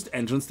boost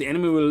entrance. The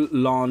enemy will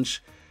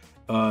lunge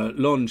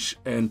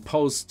and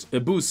post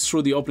boost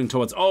through the opening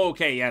towards. Oh,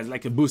 okay, yeah,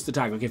 like a boost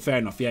attack. Okay, fair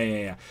enough.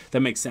 Yeah. That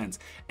makes sense.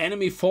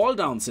 Enemy fall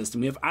down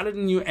system. We have added a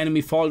new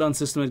enemy fall down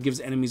system that gives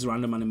enemies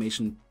random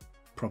animation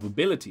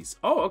probabilities.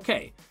 Oh,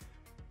 okay.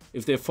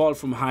 If they fall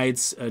from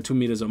heights 2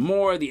 meters or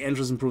more, the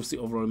entrance improves the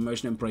overall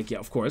immersion and break. Yeah,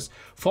 of course.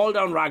 Fall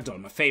down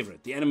ragdoll, my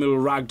favorite. The enemy will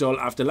ragdoll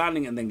after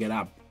landing and then get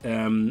up.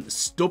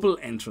 Stubble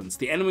entrance.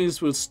 The enemies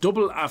will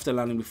stubble after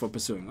landing before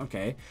pursuing.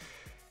 Okay.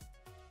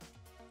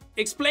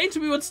 Explain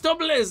to me what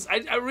stubble is.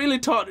 I really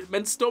thought it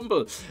meant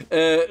stumble.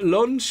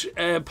 Lunge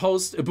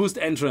post boost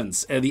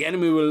entrance. The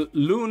enemy will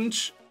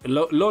lunge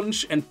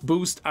and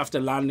boost after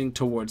landing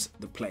towards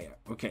the player.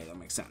 Okay, that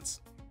makes sense.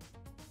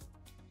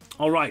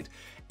 All right.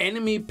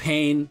 Enemy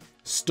pain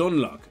stun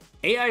lock.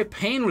 AI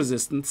pain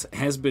resistance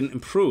has been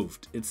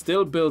improved. It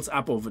still builds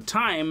up over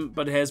time,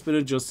 but has been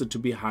adjusted to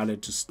be harder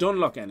to stun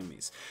lock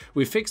enemies.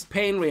 We fixed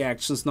pain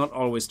reactions not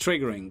always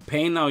triggering.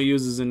 Pain now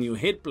uses a new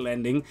hit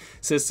blending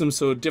system,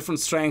 so different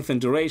strength and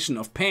duration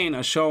of pain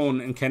are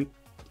shown and can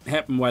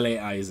happen while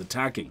AI is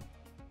attacking.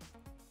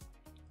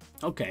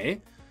 Okay.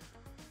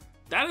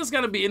 That is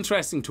going to be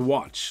interesting to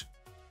watch.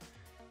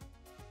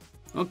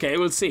 Okay,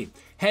 we'll see.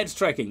 Head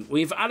tracking.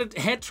 We've added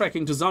head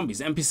tracking to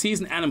zombies, NPCs,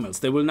 and animals.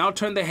 They will now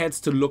turn their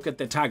heads to look at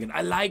their target.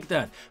 I like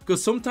that,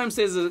 because sometimes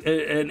there's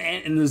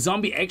a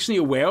zombie actually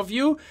aware of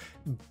you,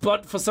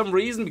 but for some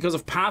reason, because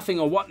of pathing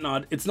or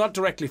whatnot, it's not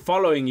directly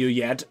following you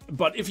yet.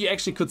 But if you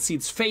actually could see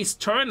its face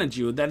turn at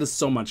you, that is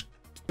so much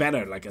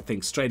better, like I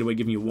think straight away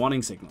giving you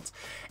warning signals.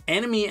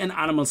 Enemy and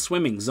animal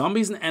swimming.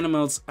 Zombies and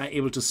animals are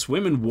able to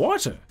swim in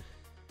water.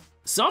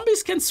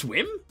 Zombies can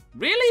swim?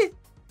 Really?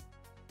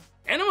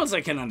 Animals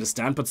I can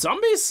understand, but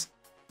zombies?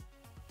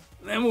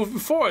 They moved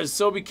before,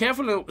 so be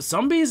careful.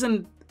 Zombies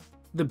and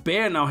the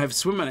bear now have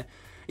swimming.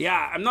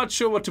 Yeah, I'm not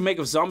sure what to make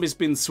of zombies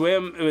being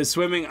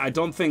swimming. I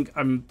don't think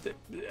I'm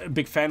a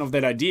big fan of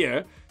that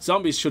idea.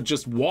 Zombies should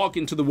just walk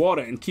into the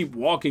water and keep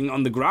walking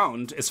on the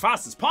ground as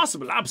fast as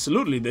possible.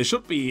 Absolutely, they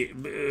should be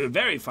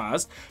very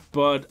fast,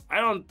 but I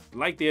don't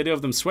like the idea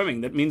of them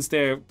swimming. That means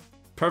they're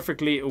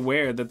perfectly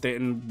aware that they're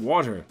in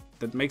water.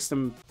 That makes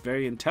them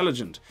very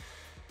intelligent.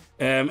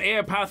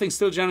 Air pathing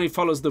still generally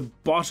follows the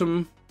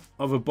bottom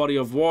of a body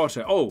of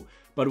water. Oh,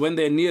 but when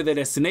they're near their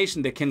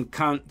destination, they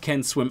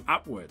can swim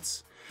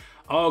upwards.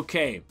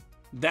 Okay,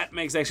 that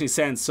makes actually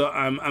sense. So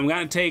I'm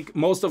gonna take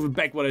most of it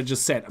back what I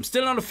just said. I'm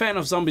still not a fan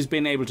of zombies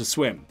being able to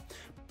swim,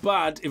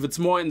 but if it's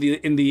more in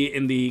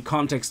the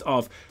context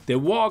of they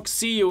walk,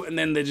 see you, and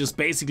then they're just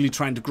basically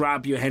trying to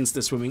grab you, hence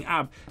they're swimming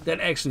up, that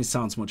actually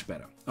sounds much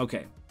better.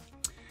 Okay.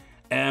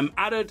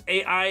 Added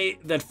AI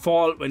that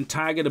fall when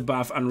target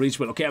above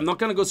unreachable. Okay, I'm not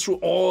gonna go through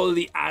all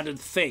the added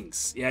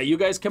things. Yeah, you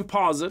guys can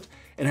pause it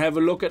and have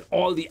a look at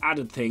all the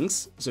added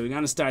things. So we're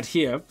gonna start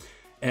here,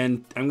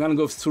 and I'm gonna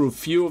go through a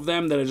few of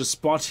them that I just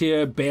spot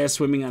here. Bear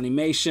swimming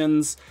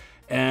animations.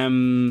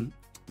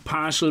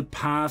 partial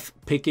path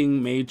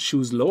picking may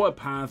choose lower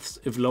paths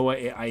if lower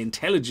AI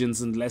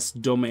intelligence and less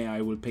dumb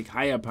AI will pick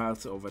higher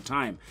paths over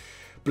time.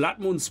 Blood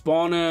Moon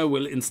Spawner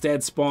will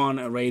instead spawn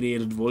a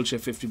radiated vulture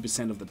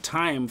 50% of the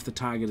time if the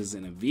target is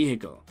in a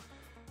vehicle.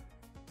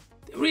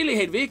 They really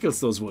hate vehicles,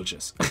 those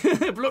vultures.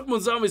 Blood Moon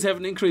Zombies have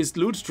an increased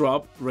loot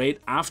drop rate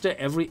after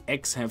every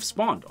X have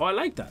spawned. Oh, I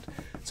like that.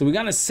 So we're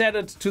gonna set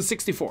it to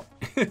 64.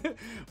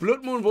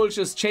 Blood Moon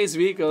Vultures chase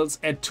vehicles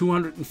at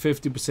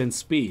 250%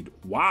 speed.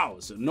 Wow,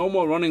 so no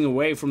more running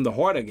away from the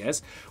horde, I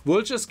guess.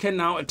 Vultures can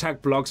now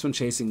attack blocks when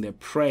chasing their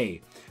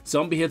prey.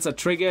 Zombie hits are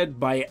triggered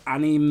by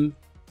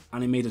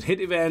animated hit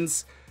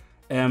events.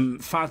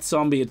 Fat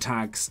zombie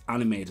attacks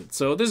animated.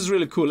 So this is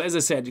really cool. As I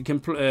said, you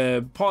can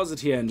pause it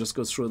here and just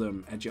go through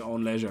them at your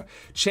own leisure.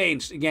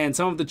 Changed, again,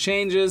 some of the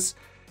changes.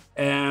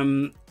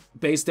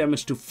 Base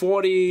damage to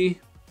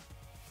 40.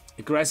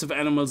 Aggressive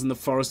animals in the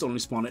forest only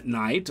spawn at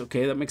night.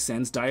 Okay, that makes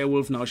sense. Dire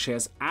Wolf now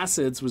shares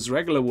assets with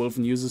regular wolf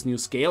and uses new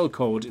scale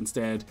code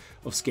instead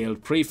of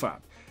scaled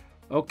prefab.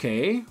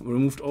 Okay,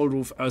 removed old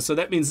wolf. So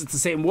that means it's the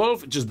same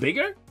wolf, just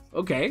bigger.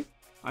 Okay,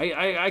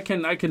 I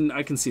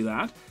can see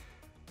that.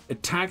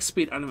 Attack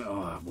speed,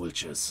 oh,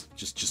 vultures,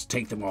 just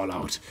take them all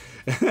out.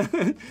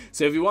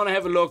 So if you want to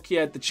have a look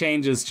here at the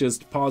changes,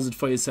 just pause it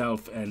for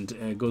yourself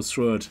and go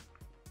through it.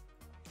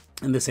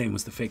 And the same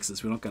with the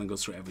fixes. We're not going to go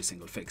through every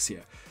single fix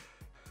here.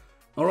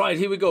 Alright,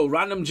 here we go.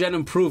 Random gen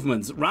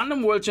improvements.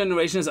 Random world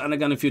generation has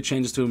undergone a few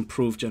changes to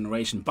improve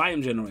generation.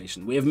 Biome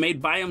generation. We have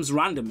made biomes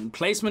random in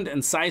placement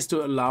and size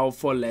to allow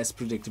for less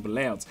predictable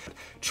layouts.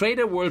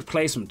 Trader world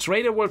placement.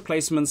 Trader world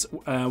placements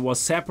was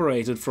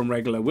separated from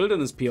regular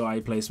wilderness POI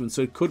placement,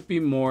 so it could be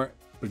more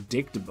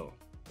predictable.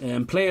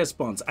 Player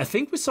spawns. I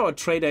think we saw a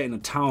trader in a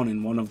town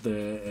in one of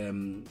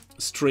the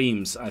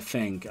streams, I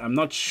think. I'm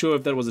not sure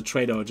if that was a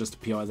trader or just a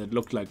POI that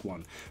looked like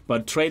one.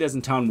 But traders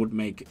in town would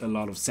make a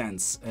lot of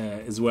sense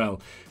as well.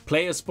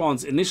 Player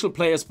spawns. Initial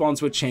player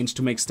spawns were changed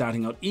to make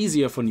starting out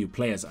easier for new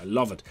players. I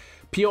love it.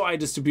 POI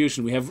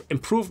distribution. We have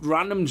improved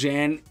random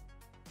gen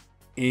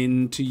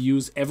to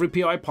use every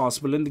POI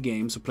possible in the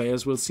game, so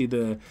players will see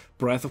the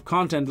breadth of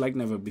content like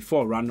never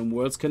before. Random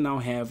worlds can now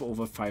have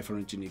over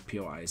 500 unique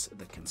POIs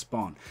that can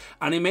spawn.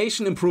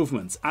 Animation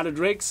improvements. Added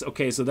rigs.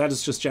 Okay, so that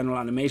is just general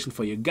animation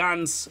for your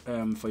guns,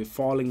 for your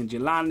falling and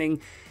your landing.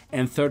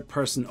 And third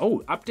person.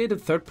 Oh, updated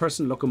third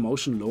person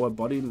locomotion, lower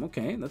body.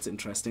 Okay, that's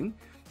interesting.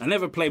 I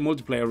never play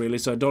multiplayer really,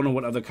 so I don't know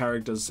what other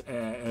characters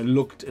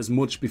looked as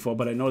much before,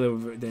 but I know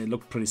they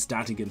looked pretty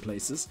static in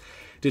places.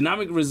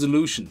 Dynamic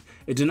resolution.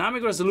 A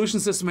dynamic resolution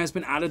system has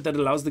been added that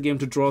allows the game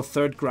to draw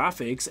third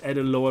graphics at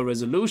a lower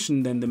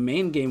resolution than the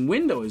main game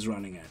window is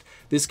running at.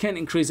 This can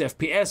increase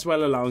FPS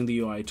while allowing the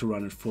UI to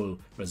run at full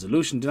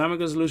resolution. Dynamic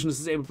resolution is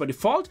disabled by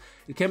default.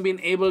 It can be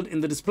enabled in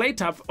the display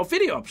tab of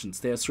video options.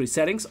 There are 3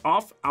 settings: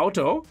 off,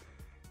 auto,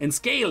 and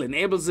scale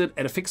enables it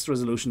at a fixed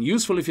resolution,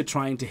 useful if you're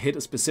trying to hit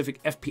a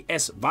specific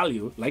FPS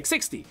value like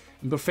 60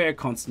 and prefer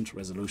constant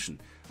resolution.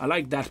 I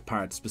like that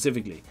part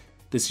specifically.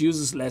 This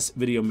uses less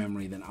video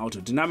memory than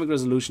auto. Dynamic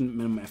resolution,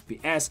 minimum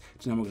FPS,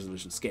 dynamic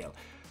resolution scale.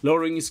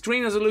 Lowering your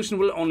screen resolution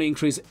will only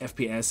increase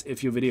FPS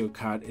if your video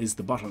card is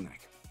the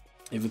bottleneck.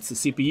 If it's the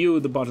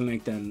CPU, the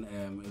bottleneck, then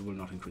it will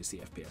not increase the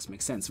FPS.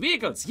 Makes sense.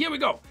 Vehicles, here we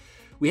go.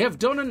 We have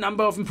done a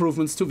number of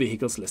improvements to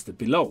vehicles listed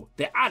below.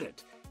 They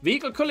added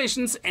vehicle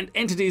collisions and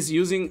entities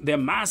using their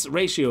mass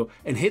ratio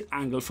and hit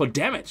angle for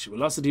damage,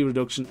 velocity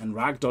reduction, and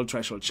ragdoll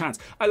threshold chance.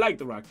 I like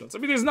the ragdolls. I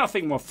mean, there's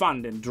nothing more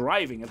fun than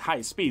driving at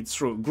high speeds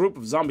through a group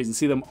of zombies and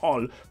see them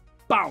all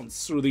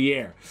bounce through the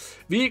air.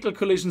 Vehicle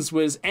collisions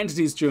with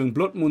entities during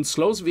Blood Moon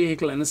slows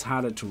vehicle and is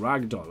harder to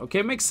ragdoll.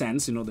 Okay, makes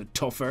sense. You know, the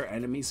tougher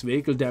enemies.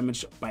 Vehicle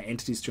damage by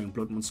entities during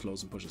Blood Moon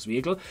slows and pushes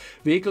vehicle.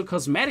 Vehicle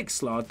cosmetic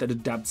slot that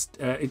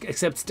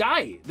accepts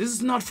dye. This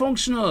is not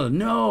functional,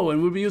 no,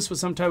 and will be used for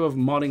some type of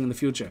modding in the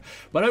future.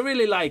 But I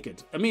really like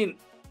it. I mean,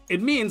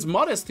 it means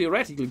modders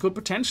theoretically could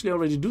potentially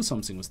already do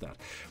something with that.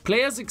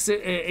 Players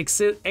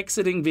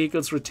exiting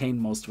vehicles retain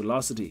most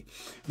velocity.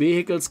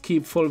 Vehicles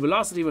keep full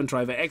velocity when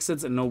driver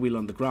exits and no wheel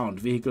on the ground.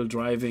 Vehicle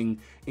driving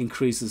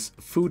increases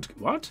food...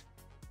 What?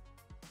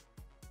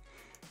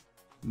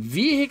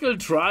 Vehicle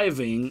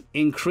driving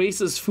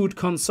increases food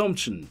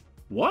consumption.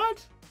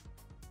 What?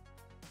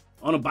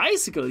 On a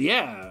bicycle,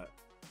 yeah.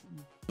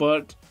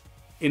 But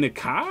in a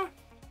car?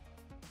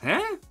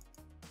 Huh?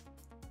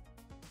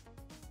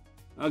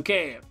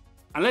 Okay,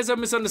 unless I'm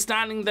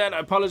misunderstanding that, I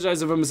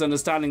apologize if I'm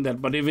misunderstanding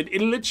that, but if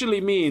it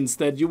literally means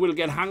that you will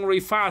get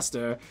hungry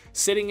faster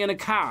sitting in a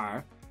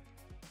car,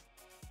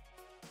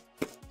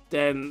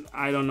 then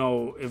I don't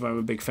know if I'm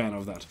a big fan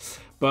of that.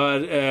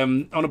 But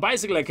on a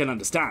bicycle I can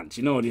understand,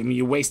 you know, I mean,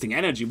 you're wasting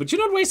energy, but you're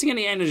not wasting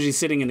any energy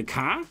sitting in a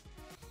car.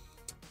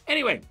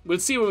 Anyway, we'll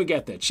see when we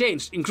get there.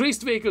 Changed,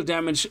 increased vehicle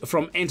damage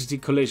from entity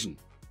collision.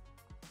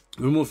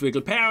 Remove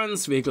vehicle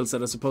parents, vehicles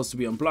that are supposed to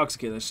be on blocks.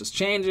 Okay, that's just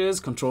changes.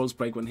 Controls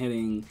break when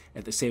hitting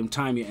at the same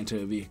time you enter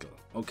a vehicle.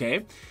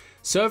 Okay.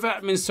 Server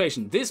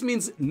administration. This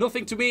means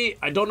nothing to me.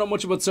 I don't know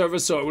much about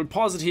servers, so I will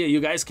pause it here. You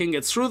guys can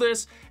get through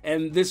this,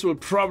 and this will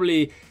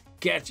probably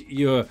get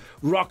your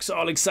rocks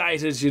all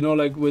excited, you know,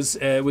 like was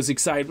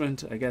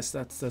excitement. I guess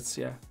that's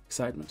yeah,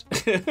 excitement.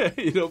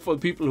 You know, for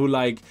people who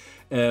like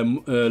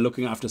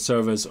looking after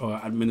servers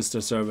or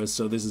administer servers.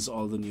 So this is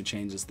all the new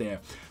changes there.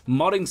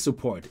 Modding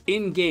support.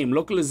 In-game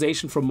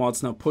localization for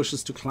mods now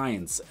pushes to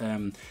clients.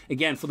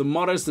 Again, for the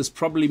modders, this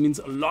probably means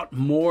a lot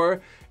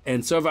more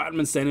and server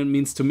admins than it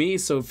means to me.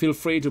 So feel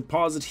free to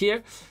pause it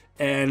here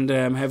and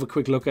have a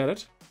quick look at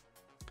it.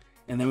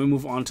 And then we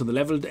move on to the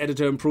level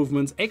editor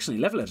improvements. Actually,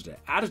 level editor,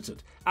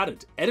 added.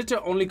 Editor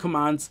only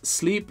commands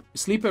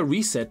sleeper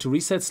reset to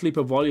reset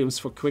sleeper volumes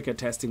for quicker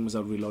testing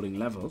without reloading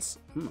levels.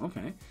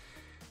 Okay.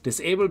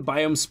 Disable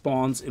biome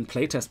spawns in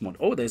playtest mode.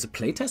 Oh, there's a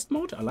playtest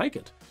mode? I like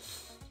it.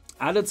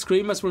 Added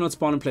screamers will not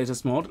spawn in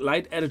playtest mode.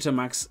 Light editor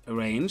max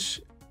range.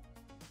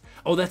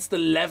 Oh, that's the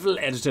level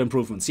editor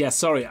improvements. Yeah,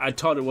 sorry, I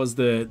thought it was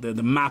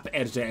the map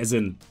editor, as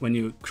in when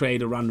you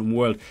create a random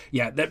world.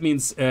 Yeah, that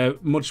means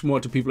much more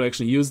to people who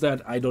actually use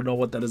that. I don't know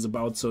what that is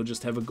about, so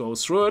just have a go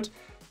through it.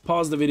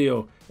 Pause the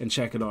video and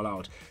check it all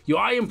out.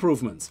 UI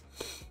improvements.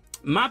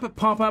 Map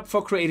pop-up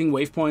for creating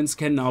waypoints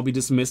can now be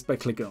dismissed by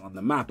clicking on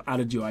the map.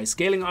 Added UI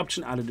scaling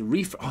option, added a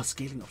refresh. Oh,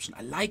 scaling option,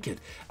 I like it.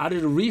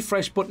 Added a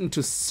refresh button to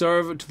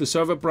the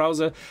server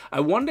browser. I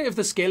wonder if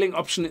the scaling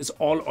option is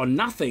all or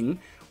nothing,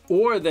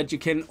 or that you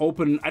can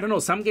open, I don't know,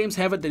 some games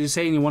have it that you're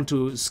saying you want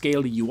to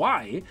scale the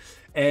UI,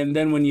 and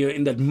then when you're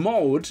in that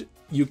mode,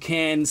 you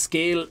can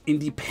scale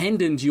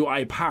independent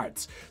UI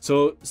parts.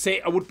 So say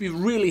I would be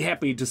really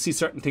happy to see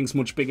certain things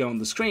much bigger on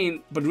the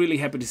screen, but really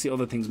happy to see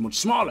other things much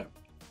smaller.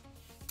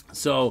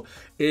 So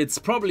it's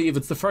probably, if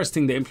it's the first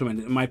thing they implement,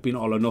 it might be an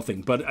all or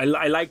nothing. But I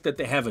like that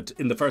they have it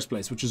in the first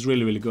place, which is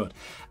really, really good.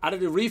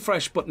 Added a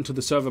refresh button to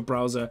the server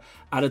browser.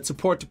 Added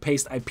support to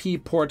paste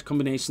IP port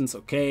combinations.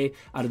 Okay.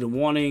 Added a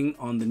warning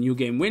on the new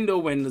game window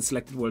when the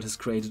selected world is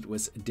created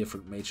with a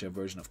different major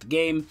version of the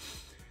game.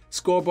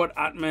 Scoreboard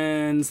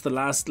admins, the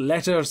last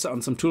letters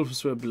on some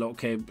tools were below.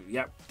 Okay,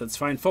 yeah, that's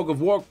fine. Fog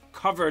of War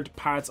covered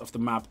parts of the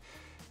map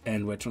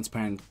and were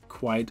transparent.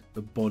 Quite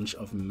a bunch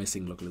of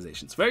missing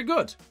localizations. Very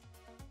good.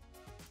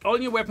 All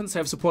new weapons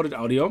have supported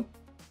audio.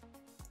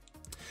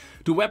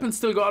 Do weapons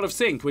still go out of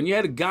sync? When you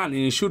had a gun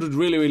and you shoot it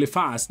really, really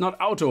fast, not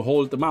auto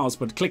hold the mouse,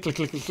 but click, click,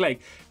 click, click,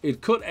 click,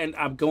 it could end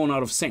up going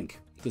out of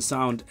sync, the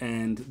sound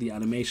and the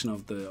animation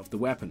of the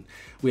weapon.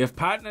 We have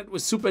partnered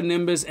with Super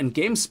Nimbus and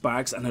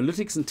GameSpark's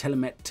analytics and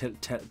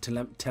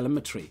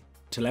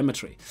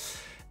telemetry.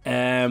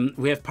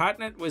 We have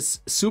partnered with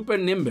Super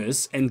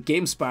Nimbus and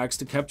GameSpark's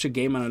to capture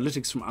game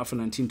analytics from Alpha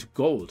 19 to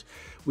Gold.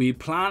 We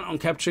plan on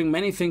capturing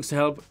many things to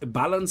help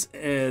balance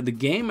the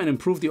game and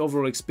improve the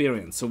overall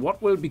experience. So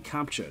what will be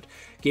captured?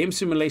 Game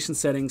simulation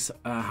settings,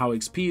 how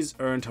XP is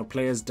earned, how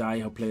players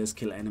die, how players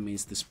kill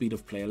enemies, the speed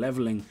of player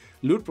leveling,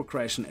 loot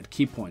progression at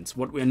key points.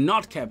 What we're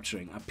not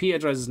capturing, IP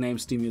addresses, name,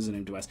 Steam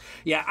username, device.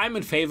 Yeah, I'm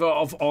in favor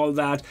of all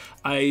that.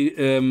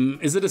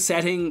 Is it a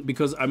setting?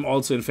 Because I'm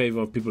also in favor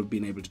of people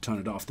being able to turn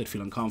it off that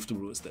feel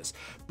uncomfortable with this.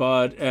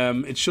 But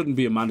it shouldn't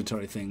be a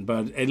mandatory thing.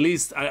 But at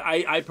least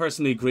I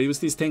personally agree with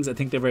these things. I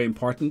think they're very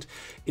important.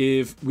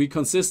 If we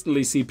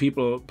consistently see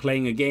people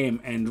playing a game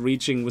and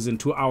reaching within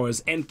 2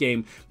 hours end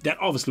game, that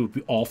obviously would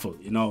be awful,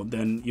 you know,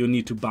 then you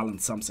need to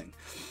balance something.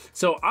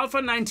 So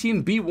Alpha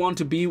 19 B1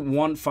 to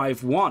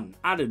B151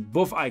 added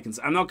buff icons.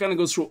 I'm not going to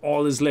go through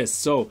all this list.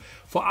 So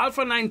for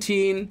Alpha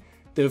 19,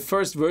 the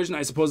first version,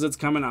 I suppose that's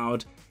coming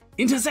out,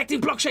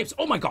 intersecting block shapes.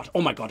 Oh my god,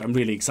 I'm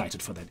really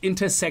excited for that.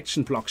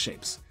 Intersection block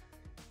shapes.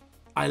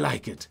 I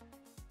like it.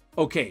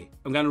 Okay,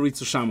 I'm gonna read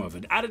through some of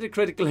it. Added a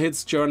critical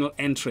hits journal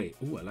entry.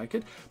 Ooh, I like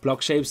it.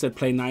 Block shapes that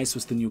play nice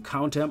with the new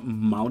counter.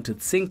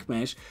 Mounted sync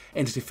mesh.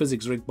 Entity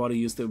physics rig body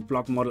used the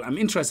block model. I'm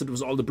interested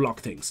with all the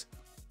block things.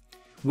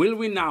 Will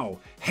we now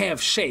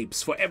have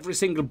shapes for every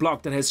single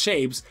block that has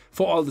shapes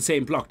for all the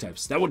same block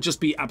types? That would just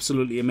be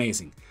absolutely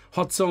amazing.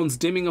 Hot zones,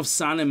 dimming of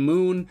sun and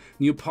moon,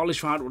 new polish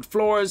for hardwood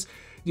floors.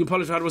 New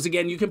polish for hardwood,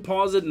 again, you can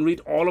pause it and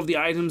read all of the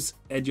items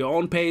at your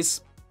own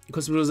pace.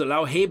 Because it will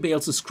allow hay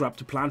bales to scrub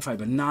to plant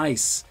fiber.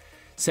 Nice.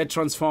 Set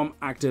transform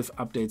active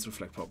updates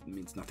reflect problem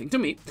means nothing to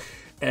me.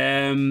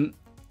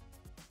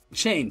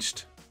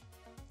 Changed.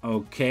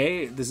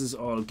 Okay, this is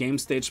all game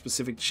stage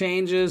specific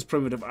changes.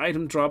 Primitive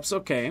item drops.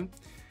 Okay.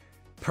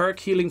 Perk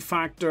healing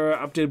factor,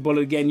 updated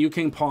bullet. Again, you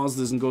can pause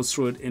this and go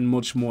through it in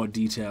much more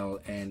detail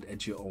and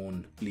at your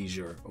own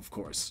leisure, of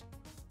course.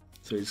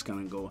 So you're just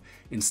gonna go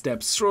in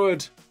steps through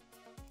it.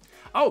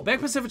 Oh,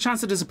 backpass have a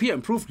chance to disappear.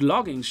 Improved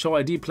logging, show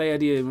ID, play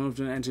ID, move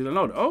to enter the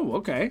node. Oh,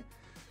 okay.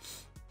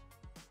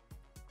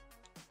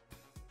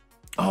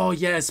 Oh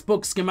yes,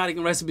 book, schematic,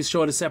 and recipes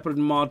show a separate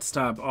mods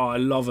tab. Oh, I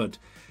love it.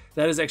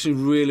 That is actually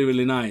really,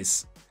 really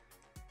nice.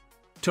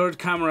 Turret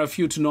camera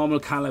view to normal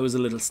color is a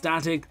little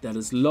static. That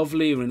is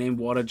lovely. Rename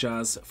water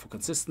jars for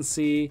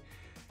consistency.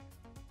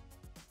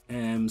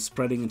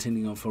 Spreading and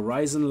tinting of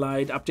horizon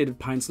light. Updated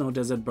pine, snow,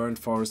 desert, burnt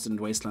forest, and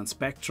wasteland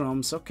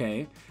spectrums.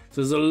 Okay. So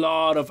there's a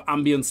lot of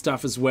ambient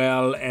stuff as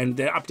well. And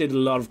they updated a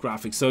lot of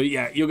graphics. So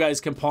yeah, you guys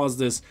can pause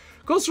this.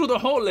 Go through the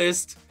whole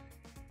list.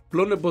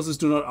 Blunderbusses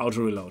do not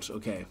auto-reload.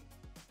 Okay.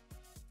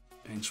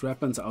 Ranged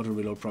weapons, auto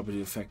reload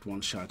property effect,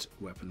 one shot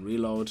weapon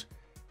reload.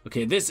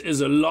 Okay, this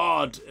is a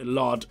lot.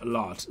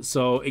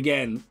 So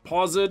again,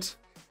 pause it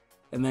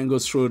and then go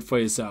through it for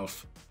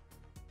yourself.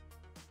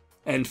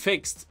 And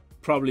fixed,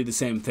 probably the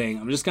same thing.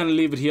 I'm just gonna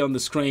leave it here on the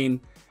screen.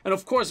 And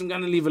of course, I'm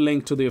gonna leave a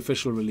link to the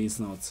official release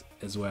notes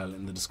as well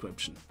in the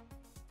description.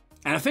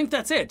 And I think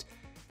that's it.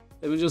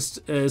 Let me just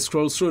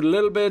scroll through it a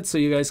little bit so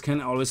you guys can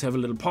always have a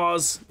little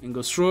pause and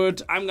go through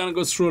it. I'm gonna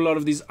go through a lot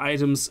of these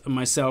items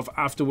myself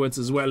afterwards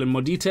as well in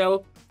more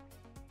detail.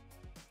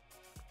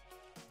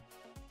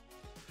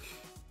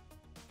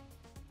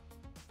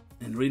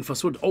 And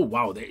reinforced wood. Oh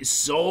wow, there is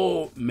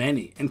so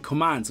many. And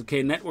commands,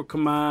 okay, network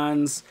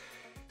commands.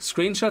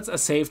 Screenshots are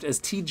saved as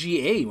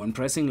TGA when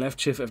pressing left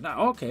shift F9.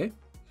 Okay.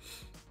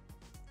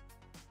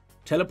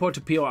 Teleport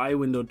to POI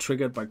window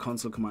triggered by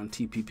console command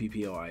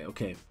TPPPOI.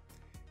 Okay.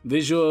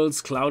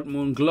 Visuals, cloud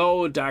moon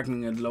glow,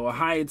 darkening at lower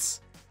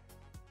heights.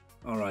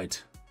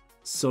 Alright.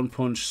 Sun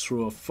punch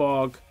through a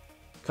fog.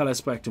 Color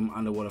spectrum,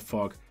 underwater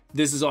fog.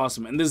 This is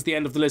awesome. And this is the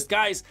end of the list.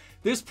 Guys,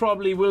 this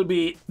probably will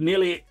be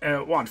nearly,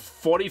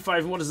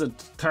 45, what is it,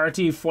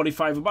 30,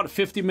 45, about a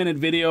 50-minute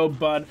video.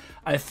 But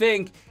I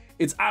think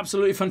it's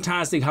absolutely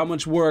fantastic how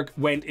much work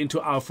went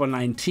into Alpha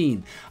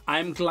 19.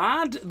 I'm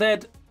glad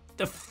that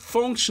the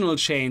functional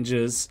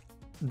changes,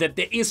 that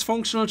there is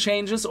functional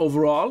changes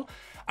overall.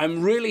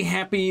 I'm really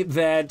happy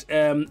that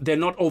they're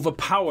not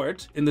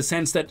overpowered in the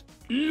sense that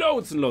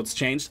loads and loads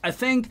changed. I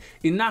think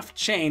enough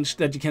changed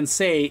that you can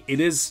say it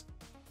is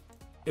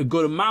a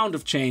good amount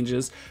of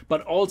changes,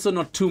 but also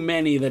not too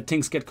many that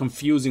things get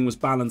confusing with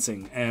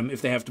balancing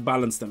if they have to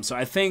balance them. So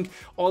I think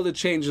all the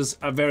changes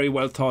are very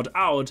well thought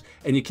out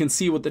and you can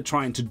see what they're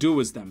trying to do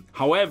with them.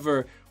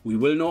 However, we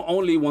will know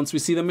only once we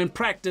see them in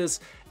practice.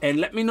 And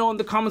let me know in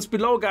the comments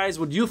below, guys,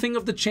 what you think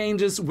of the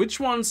changes. Which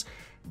ones,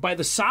 by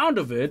the sound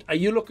of it, are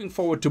you looking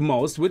forward to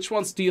most? Which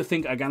ones do you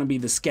think are gonna be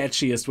the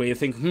sketchiest, where you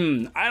think,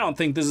 I don't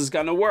think this is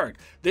gonna work.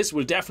 This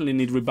will definitely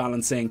need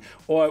rebalancing.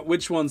 Or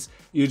which ones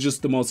you're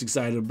just the most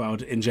excited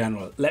about in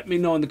general? Let me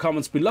know in the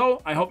comments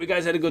below. I hope you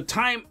guys had a good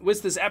time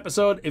with this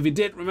episode. If you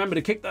did, remember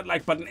to kick that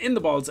like button in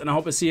the balls. And I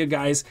hope I see you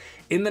guys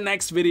in the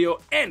next video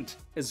and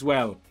as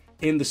well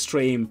in the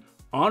stream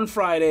on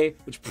Friday,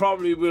 which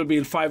probably will be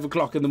at 5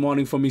 o'clock in the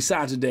morning for me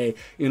Saturday,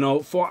 you know,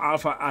 for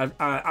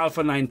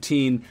Alpha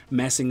 19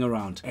 messing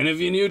around. And if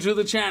you're new to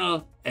the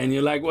channel and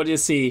you like what you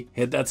see,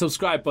 hit that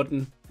subscribe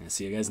button. And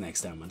see you guys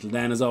next time. Until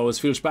then, as always,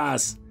 viel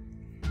Spaß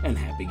and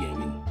happy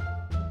gaming.